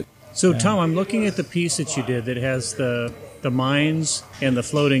can find it. So, Tom, I'm looking at the piece that you did that has the mines and the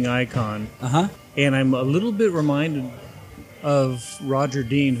floating icon. And I'm a little bit reminded of Roger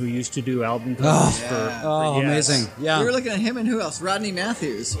Dean, who used to do album covers for Yes. Amazing. Yeah. We were looking at him and who else? Rodney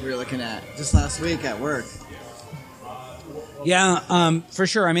Matthews we were looking at just last week at work. Yeah, for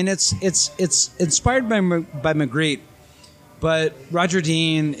sure. I mean, it's inspired by Magritte, but Roger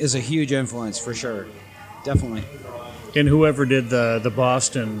Dean is a huge influence for sure, definitely. And whoever did the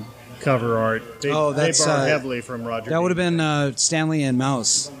Boston cover art, they borrowed heavily from Roger That Dean. would have been Stanley and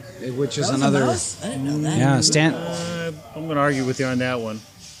Mouse, which is That was another. a mouse? I didn't know that. Yeah, I'm going to argue with you on that one.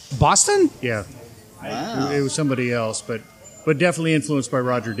 Boston. Yeah. Wow. It was somebody else, but definitely influenced by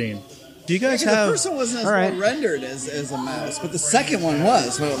Roger Dean. Do you guys The have? first one wasn't as All right. well rendered as a mouse, but the second one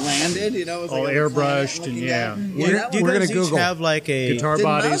was when it landed. It was All like airbrushed and yeah. Do We're you gonna guys each Google. have like a Guitar Did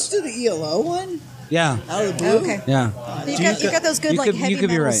Mouse bodies. do the ELO one Yeah, out of the blue? Okay. yeah. You got those good you could- heavy you could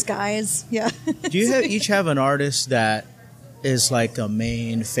be metal right. skies. Yeah. Do you each have an artist that is like a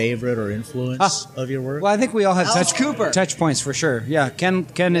main favorite or influence of your work? Well, I think we all have Alice Cooper. touch points for sure. Yeah, Ken.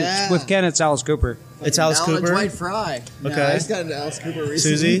 Yeah. With Ken, it's Alice Cooper. It's Alice Alan Cooper. Dwight Fry. Okay. No, I just got into Alice Cooper recently.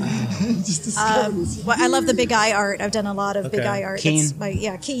 Susie. Just discovered this. Well, I love the big eye art. I've done a lot of big Okay. eye art. Keane. That's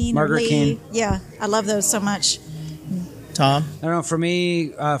by, Keane. Margaret Lee. Keane. Yeah, I love those so much. Tom. I don't know. For me,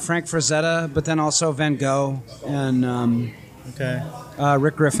 Frank Frazetta, but then also Van Gogh and Okay.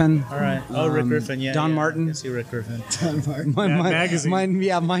 Rick Griffin. All right. Oh, Rick Griffin. Yeah. Don yeah. Martin. I can see Rick Griffin. Magazine.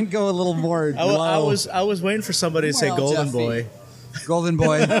 Mine go a little more. I low. was waiting for somebody to say Well, Golden Jeffy. Boy. Golden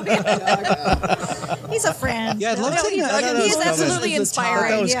Boy. He's a friend. Yeah, I'd love to- he's, I thought that was he's coming. absolutely I thought that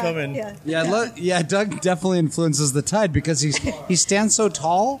inspiring. was yeah, coming. yeah. Doug definitely influences the tide because he stands so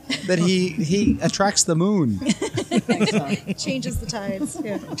tall that he attracts the moon. Changes the tides.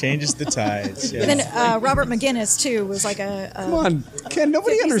 Yeah. Changes the tides. Yeah. And then Robert McGinnis too was like a Come on, Ken.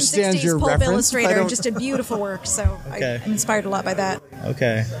 Nobody 50s and understands 60s your pulp reference. illustrator I and don't- just did beautiful work. So Okay. I'm inspired a lot by that.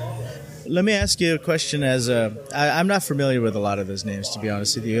 Okay. Let me ask you a question. I'm not familiar with a lot of those names, to be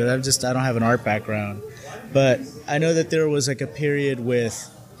honest with you. I don't have an art background, But I know that there was like a period with,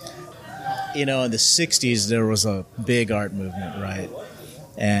 in the 60s, there was a big art movement, right?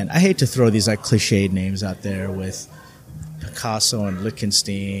 And I hate to throw these like cliched names out there with Picasso and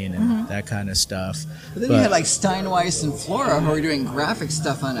Lichtenstein and that kind of stuff. But then you had like Steinweiss and Flora who were doing graphic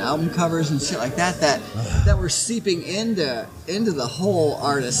stuff on album covers and shit like that were seeping into the whole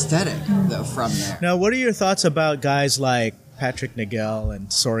art aesthetic though from there. Now, what are your thoughts about guys like Patrick Nagel and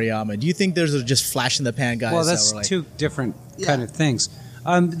Soriyama? Do you think there's just flash in the pan guys? Well, that's that were like, two different kind of things.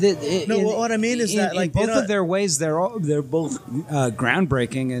 What I mean is that like both of their ways, they're both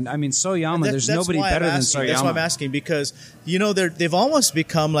groundbreaking, and I mean Soyama. There's nobody better than Soyama. That's why I'm asking, because they've almost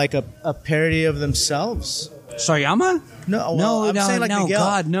become like a parody of themselves. Soyama? No, I'm saying like no, Nagel.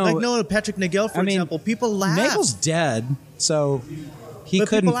 God, no. Like no, Patrick Nagel, for example. People laugh. Nagel's dead, so he but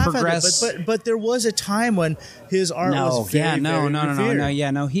couldn't people laugh progress. At it. But there was a time when his art was very,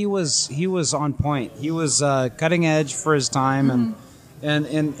 no. He was on point. He was cutting edge for his time, and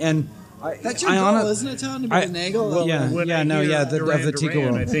that's your goal, isn't it, Tom? To be Nagel? Of the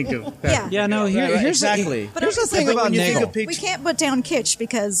Tico. I think of here's exactly. But here's the thing about Nagel. We can't put down kitsch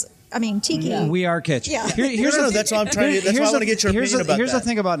because Tiki. We are kitsch. Yeah. That's why I'm trying to. That's why I want to get your opinion about that. Here's the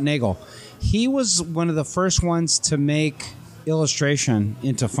thing about Nagel. He was one of the first ones to make illustration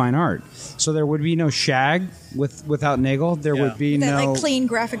into fine art. So there would be no shag without Nagel. There would be that, no like clean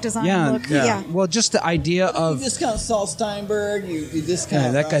graphic design look. Yeah. Well, just the idea of you discount Saul Steinberg. You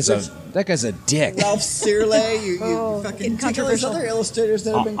discount that guy's a dick. Ralph Searle. You fucking take all these other illustrators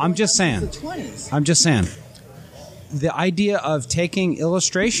that have been. I'm just saying. Since the 20s. I'm just saying. The idea of taking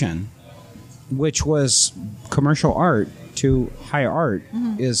illustration, which was commercial art, to high art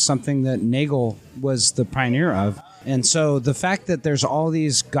is something that Nagel was the pioneer of. And so the fact that there's all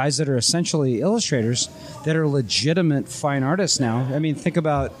these guys that are essentially illustrators that are legitimate fine artists now. I mean, think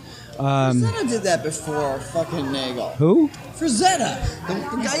about... Frazetta did that before fucking Nagel. Who? Frazetta, the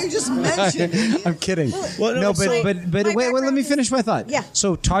guy you just mentioned. I'm kidding. Well, no, but wait, let me finish my thought. Yeah.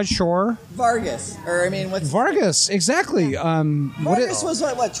 So Todd Shore. Vargas. What's... Vargas, exactly. Vargas was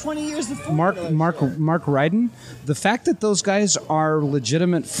what, 20 years before? Mark Ryden. The fact that those guys are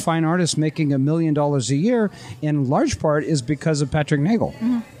legitimate fine artists making $1 million a year, in large part, is because of Patrick Nagel.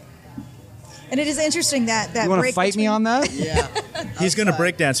 Mm-hmm. And it is interesting that you want to fight me on that? Yeah. He's going to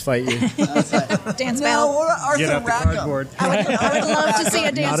breakdance fight you. Dance No, battle. or Arthur Get out the Rackham. cardboard. I would love to see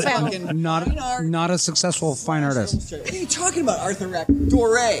a dance battle. Not a successful fine artist. What are you talking about, Arthur Rackham?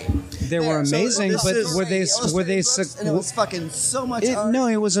 Doré. They were amazing, but were they? And it was fucking so much art. No,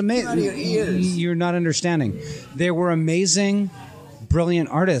 it was amazing. Out of your ears. You're not understanding. They were amazing, brilliant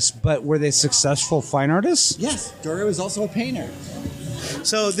artists, but were they successful fine artists? Yes, Doré was also a painter.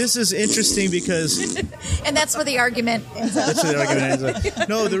 So this is interesting because And that's where the argument ends up. that's what the argument is.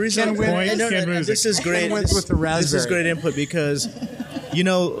 No, the reason this is great. With the raspberry. This is great input because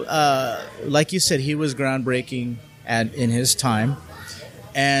like you said, he was groundbreaking in his time,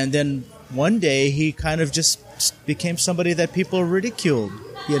 and then one day he kind of just became somebody that people ridiculed,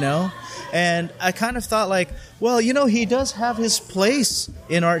 and I kind of thought like, well, he does have his place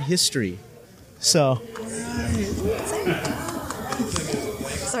in art history, so.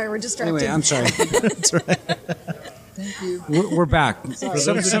 Sorry, we're distracted. Anyway, I'm sorry. That's right. Thank you. We're back.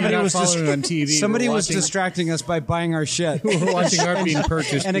 Somebody was on TV. Somebody was distracting us by buying our shit. We're watching art being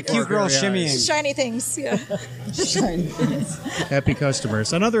purchased. And a cute girl shimmying. Shiny things, yeah. Happy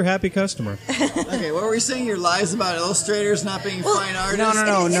customers. Another happy customer. Okay, what were we saying? Your lies about illustrators not being fine artists?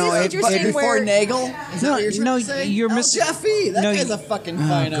 No. It is interesting Before where- Nagel? Is that what you're trying to say? you're missing. Jeffy, that guy's a fucking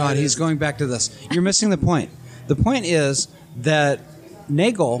fine artist. God, he's going back to this. You're missing the point. The point is that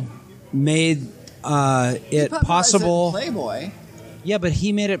Nagel made it possible. Playboy. Yeah, but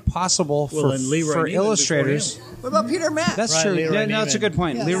he made it possible for and Leroy Neiman illustrators. What about Peter Matt? That's Right, true. Leroy No, that's a Neiman. good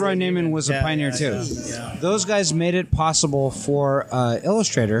point. Yeah, Leroy Neiman was a pioneer too. Yeah. Those guys made it possible for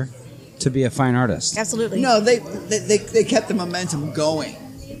illustrator to be a fine artist. Absolutely. No, they kept the momentum going.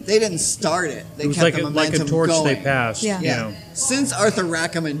 They didn't start it. They It was kept like the a momentum torch going. they passed. Yeah. Yeah. Since Arthur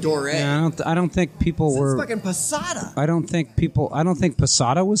Rackham and Doré. Yeah, I don't think people Since were. fucking Posada. I don't think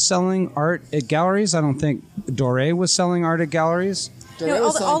Posada was selling art at galleries. I don't think Doré was selling art at galleries. Doré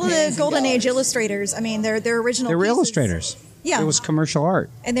was selling all of the paintings in Golden Age galleries. illustrators, I mean, their original They were pieces, illustrators. Yeah. It was commercial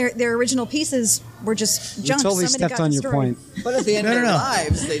art. And their original pieces were just junk. You totally Somebody stepped got on your destroyed. point. But at the end No, of no, their no.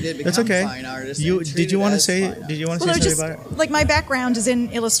 lives, they did become That's okay. fine artists. Did you want to say something Well, about just it? like my background is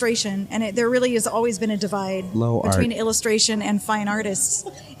in illustration, and there really has always been a divide Low between art. illustration and fine artists,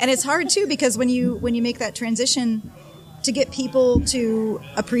 and it's hard too because when you make that transition to get people to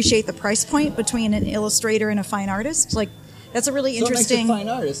appreciate the price point between an illustrator and a fine artist, like That's a really So it interesting. makes it fine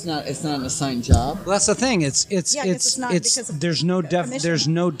art. It's not an assigned job. Well, that's the thing. It's not because of there's no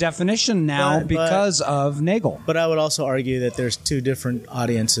definition now But- because of Nagel. But I would also argue that there's two different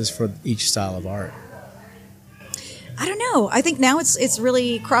audiences for each style of art. I don't know. I think now it's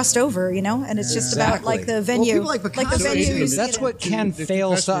really crossed over, and it's just about like the venue, people like Picasso the venue. do. you see That's it what in. Ken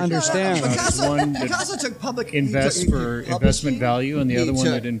fails to understand. One that Picasso took public invests he took for publishing, investment value, and the he other one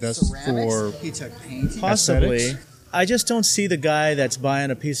took that invests ceramics, for he took painting. Possibly. Aesthetics. I just don't see the guy that's buying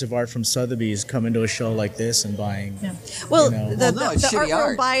a piece of art from Sotheby's coming to a show like this and buying. Yeah. Well, You know. the, Well, no, it's the art shitty world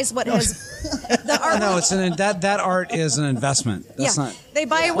art. buys what has the art. No, it's that art is an investment. That's yeah, not. they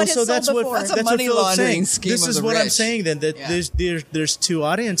buy what Well, has so sold that's what before. That's a that's money what Philip's laundering saying. scheme This of is the what I'm rich. saying. Then that Yeah. there's two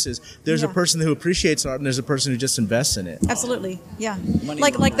audiences. There's a Yeah. person who appreciates art, and there's a person who just invests in it. Absolutely, yeah. Money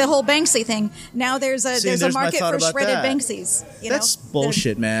Like the whole Banksy thing. Now there's a See, a there's my market thought for about shredded that. Banksies. That's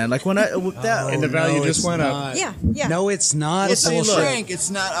bullshit, man. Like when I that and the value No, just it's went not. up. Yeah, yeah. No, it's not. Well, see, bullshit. look. Prank.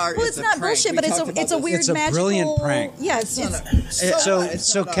 It's not art. Well, it's a not prank. bullshit, We but talked about it's a this. weird It's a magical. brilliant prank. Yeah, it's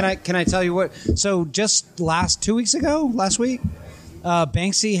So can I tell you what? So just 2 weeks ago, last week,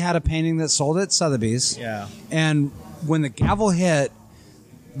 Banksy had a painting that sold at Sotheby's. Yeah. And when the gavel hit,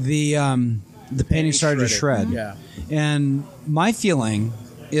 the painting started to shred. Yeah. And my feeling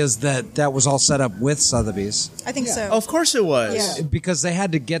is that was all set up with Sotheby's I think so. Of course it was. Yeah. because they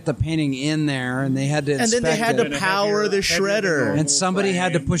had to get the painting in there and they had to And inspect then they had it. to power the shredder. And somebody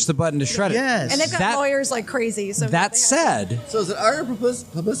had to push the button to shred it. Yes. And they've got That- lawyers like crazy. So That they have- said, So is it art or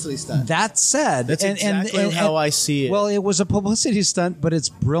publicity stunt? That said, That's exactly how I see it. Well, it was a publicity stunt, but it's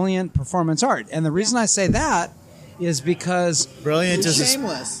brilliant performance art. And the reason I say that is because Brilliant is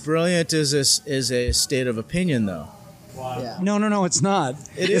Shameless. is a state of opinion, though. Yeah. no, it's not.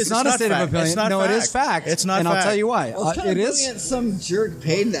 It is. It's not It's a state not of fact. opinion. It's not no, it is fact. fact. It's not and fact. I'll tell you why. Well, it's kind It of is. brilliant. Some jerk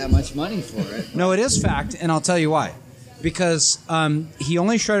paid that much money for it. No, it is fact, and I'll tell you why. Because he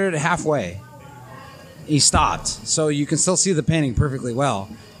only shredded it halfway. He stopped, so you can still see the painting perfectly well.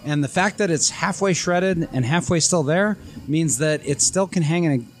 And the fact that it's halfway shredded and halfway still there means that it still can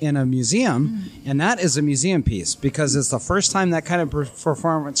hang in a museum, and that is a museum piece because it's the first time that kind of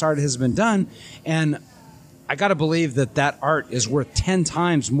performance art has been done. And I got to believe that art is worth 10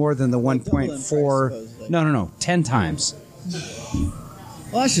 times more than the 1.4. supposedly. No, 10 times.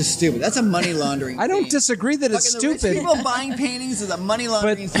 Well, that's just stupid. That's a money laundering. I don't theme. disagree that it's Fucking the stupid. Rich people buying paintings is a money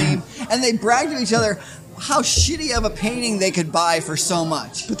laundering theme, and they brag to each other how shitty of a painting they could buy for so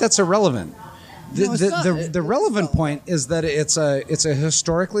much. But that's irrelevant. No, it's not. The relevant point is that it's a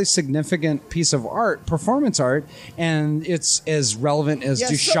historically significant piece of art, performance art, and it's as relevant as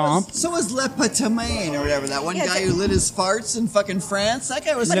Duchamp. So was Le Patamain or whatever, that one Yeah, guy who lit his farts in fucking France. That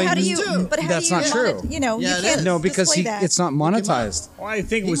guy was But how do famous you? too. But how That's do you not true. You know, Yeah, you it can't is. No, because display that. it's not monetized. Well, I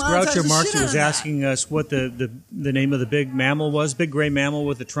think it He was monetized Groucho the Marx shit who out was of that. asking us what the name of the big mammal was. Big gray mammal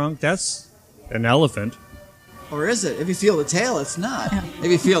with a trunk. That's an elephant. Or is it? If you feel the tail, it's not. If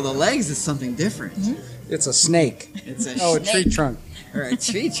you feel the legs, it's something different. It's a snake. It's a Oh, a tree snake. trunk. Or a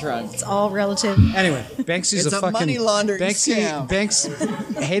tree trunk. It's all relative. Anyway, Banksy's It's a a fucking money laundering scam. Banks,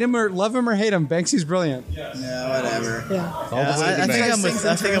 hate him or love him or hate him, Banksy's brilliant. Yeah, whatever. Yeah. I think I'm Things with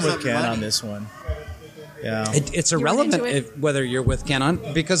in terms of Ken money. on this one. Yeah. It's were irrelevant into it? whether you're with Canon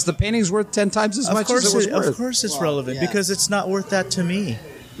because the painting's worth 10 times as much as it was worth. Of course it's relevant yeah. because it's not worth that to me.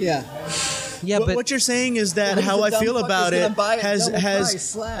 Yeah. Yeah, but What you're saying is that Who's how the I dumb feel fuck about that's it gonna buy it has double has price,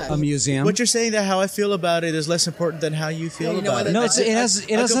 slash? a museum. what you're saying that how I feel about it is less important than how you feel Yeah, you know about what, it. No, I- it has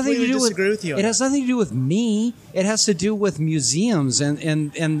I nothing to completely do with. disagree with you on It has nothing to do with me. It has to do with museums and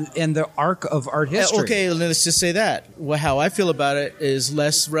the arc of art history. Okay, let's just say that. Well, how I feel about it is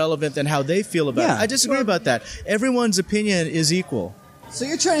less relevant than how they feel about Yeah. it. I disagree about that. Everyone's opinion is equal. So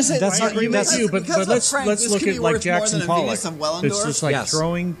you're trying to say That's that not- I agree that's- with you, but because of let's Frank, let's this look could be at like worth more Jackson than a Pollock. Venus of It's Wellendorf. just like Yes.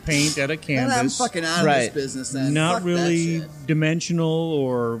 throwing paint at a Then I'm canvas. fucking out of Right. this business then. not Fuck that really shit. dimensional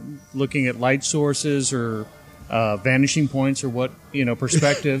or looking at light sources or vanishing points or what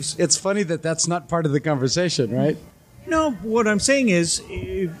perspectives. It's funny that that's not part of the conversation, right? No, what I'm saying is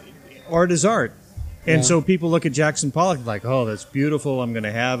art is art. And Yeah. so people look at Jackson Pollock like, oh, that's beautiful. I'm going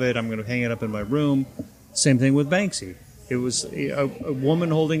to have it. I'm going to hang it up in my room. Same thing with Banksy. It was a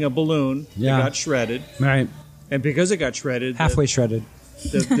woman holding a balloon Yeah. that got shredded. Right. And because it got shredded, Halfway shredded.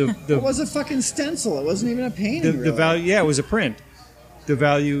 It was a fucking stencil. It wasn't even a painting. the really. value, yeah, it was a print. The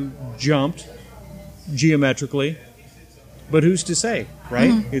value jumped geometrically. But who's to say,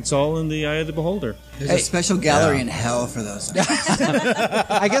 right? It's all in the eye of the beholder. There's a special gallery in hell for those.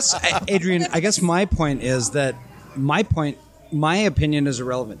 I guess, Adrian, my point is that my opinion is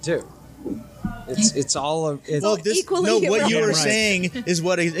irrelevant too. It's all. equally what you were Right. saying is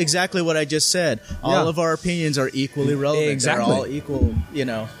exactly what I just said. All of our opinions are equally relevant. Exactly. They're all equal.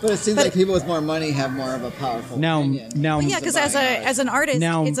 But it seems like people with more money have more of a powerful opinion. Yeah, because as an artist,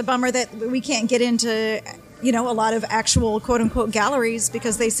 it's a bummer that we can't get into a lot of actual quote unquote galleries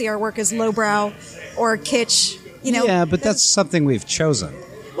because they see our work as lowbrow or kitsch. Yeah, but that's something we've chosen.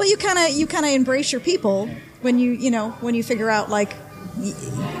 Well, you kind of embrace your people when you figure out like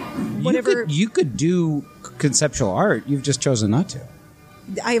whatever. You could do conceptual art. You've just chosen not to.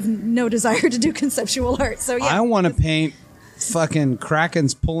 I have no desire to do conceptual art. So yeah, I want to paint fucking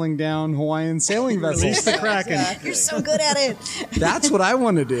krakens pulling down Hawaiian sailing vessels. Release the Kraken. You're so good at it. That's what I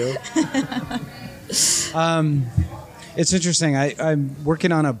want to do. It's interesting. I'm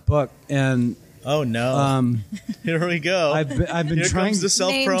working on a book, and Oh no! Here we go. I've been Here trying comes the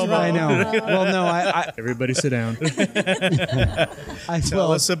self promo. I know. Well, no, Everybody sit down.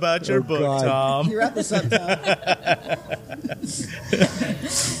 Tell us about your book, God. Tom. Can you wrap this up, Tom?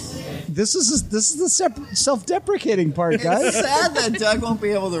 This is the self-deprecating part, It's guys. sad that Doug won't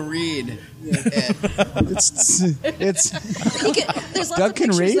be able to read it. It's There's lots Doug of can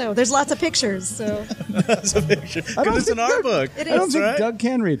pictures, read? though. There's lots of pictures. So That's a picture. I don't Because it's an think art book. It I don't is. think right. Doug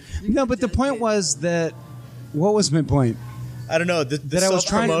can read. No, but the point was that. What was my point? I don't know. The That I was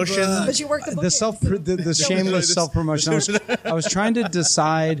trying to- self-promotion. but you work the book. The shameless self-promotion. I was trying to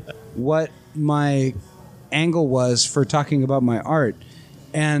decide what my angle was for talking about my art,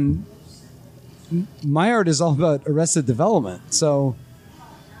 and my art is all about Arrested Development. So,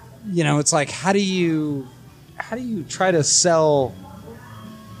 it's like how do you try to sell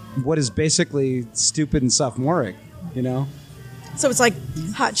what is basically stupid and sophomoric, So it's like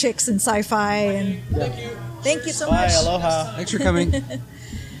hot chicks and sci-fi and. Thank you so Bye, much. aloha. Thanks for coming.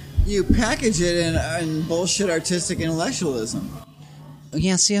 You package it in bullshit artistic intellectualism.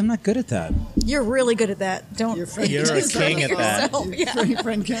 Yeah, see, I'm not good at that. You're really good at that. Don't. Your friend You're a king at that. Your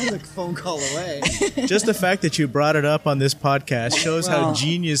friend Ken's a phone call away. Just the fact that you brought it up on this podcast shows how Well,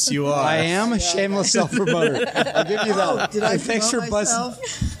 genius you are. I am a shameless self-promoter. I'll give you that. Did I Thanks promote for buzzing.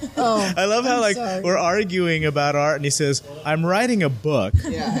 myself? Oh, I love how I'm sorry. we're arguing about art, and he says, "I'm writing a book."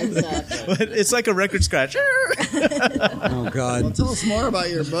 Yeah, exactly. But it's like a record scratch. Oh God. Well, tell us more about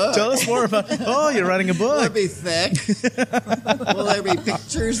your book. Tell us more about. Oh, you're writing a Will it book. be thick? Will there be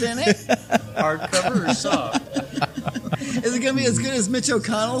pictures in it? Hardcover or soft? Is it going to be as good as Mitch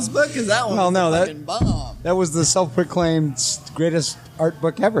O'Connell's book? Because that one Well, was no, a that- fucking bomb. That was the self-proclaimed greatest art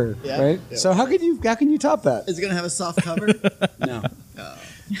book ever, Yeah. right? Yeah. So how can you top that? Is it going to have a soft cover? No.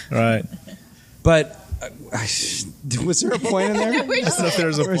 Right. But was there a point in there? I don't know if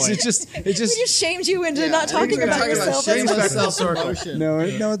there's a Or is point. it just We just shamed you into not I think talking we're about talking yourself. shameless Back to the self-promotion.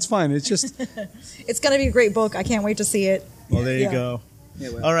 no, it's fine. It's just It's going to be a great book. I can't wait to see it. Well, there you Yeah. go. Yeah,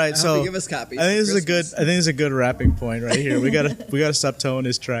 well, All right, I hope so you give us copies I think for this is a good. Christmas. I think this is a good wrapping point right here. We gotta stop towing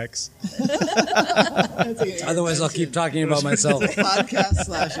his tracks. otherwise I'll keep talking about myself.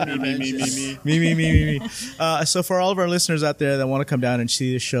 Podcast / intervention. Me. So for all of our listeners out there that want to come down and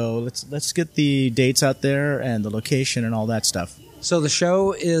see the show, let's get the dates out there and the location and all that stuff. So the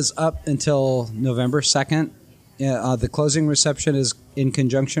show is up until November 2nd. The closing reception is in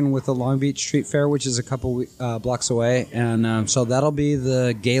conjunction with the Long Beach Street Fair, which is a couple blocks away. And so that'll be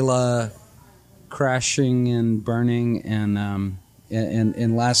the gala crashing and burning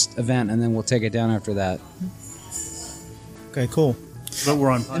and last event, and then we'll take it down after that. Okay, cool. But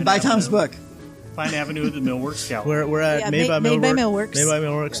we're on And buy Tom's book. Pine Avenue at the Millworks Gallery. We're at Yeah, Made by Made by Millworks. Millworks. Made by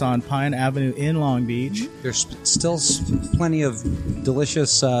Millworks on Pine Avenue in Long Beach. There's still plenty of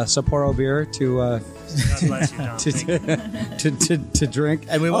delicious Sapporo beer to God bless you, Tom. Thank you. to drink.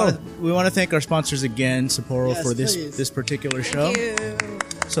 And we want to thank our sponsors again, Sapporo, Yes, for please. this particular show. Thank you.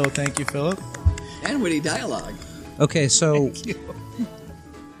 So thank you, Philip. And witty dialogue. Okay, so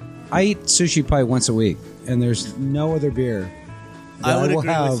I eat sushi pie once a week, and there's no other beer that I would will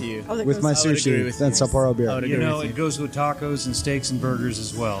agree have with you. Oh, that with goes- my I would agree sushi with than you. Sapporo I beer. would You agree know, with it goes with tacos and steaks and burgers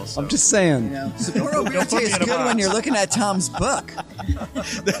as well. So. I'm just saying. You know, Sapporo beer don't put me tastes in a good when box. you're looking at Tom's book.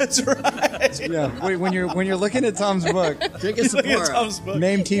 That's right. Yeah, wait, when you're looking at Tom's book, Drink a Look at Sapporo. Tom's book.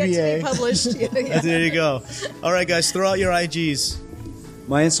 name Yet to be TBA. published. Yeah. There you go. All right, guys, throw out your IGs.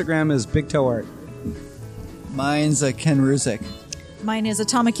 My Instagram is Big Toe Art. Mine's Ken Ruzick. Mine is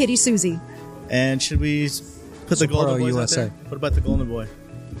Atomic Kitty Susie. And should we put the Sapporo, Golden Boys USA. out there? What about the Golden Boy?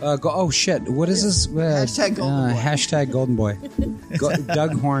 Oh shit! What is this? Hashtag Golden Boy. Hashtag Golden Boy.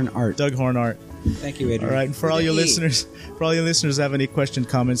 Doug Horn Art. Doug Horn Art. Thank you, Adrian. All right, and for all your listeners have any question,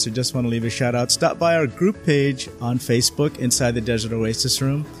 comments, or just want to leave a shout out, stop by our group page on Facebook, Inside the Desert Oasis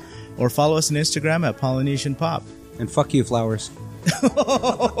Room, or follow us on Instagram at Polynesian Pop. And fuck you, flowers.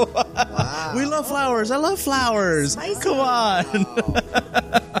 Wow. We love flowers. I love flowers. Spicy. Come on.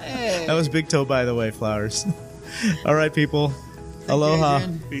 Hey. That was Big Toe, by the way, flowers. All right, people. Aloha.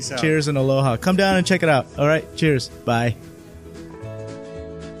 Adrian. Peace out. Cheers and aloha. Come down and check it out. All right. Cheers. Bye.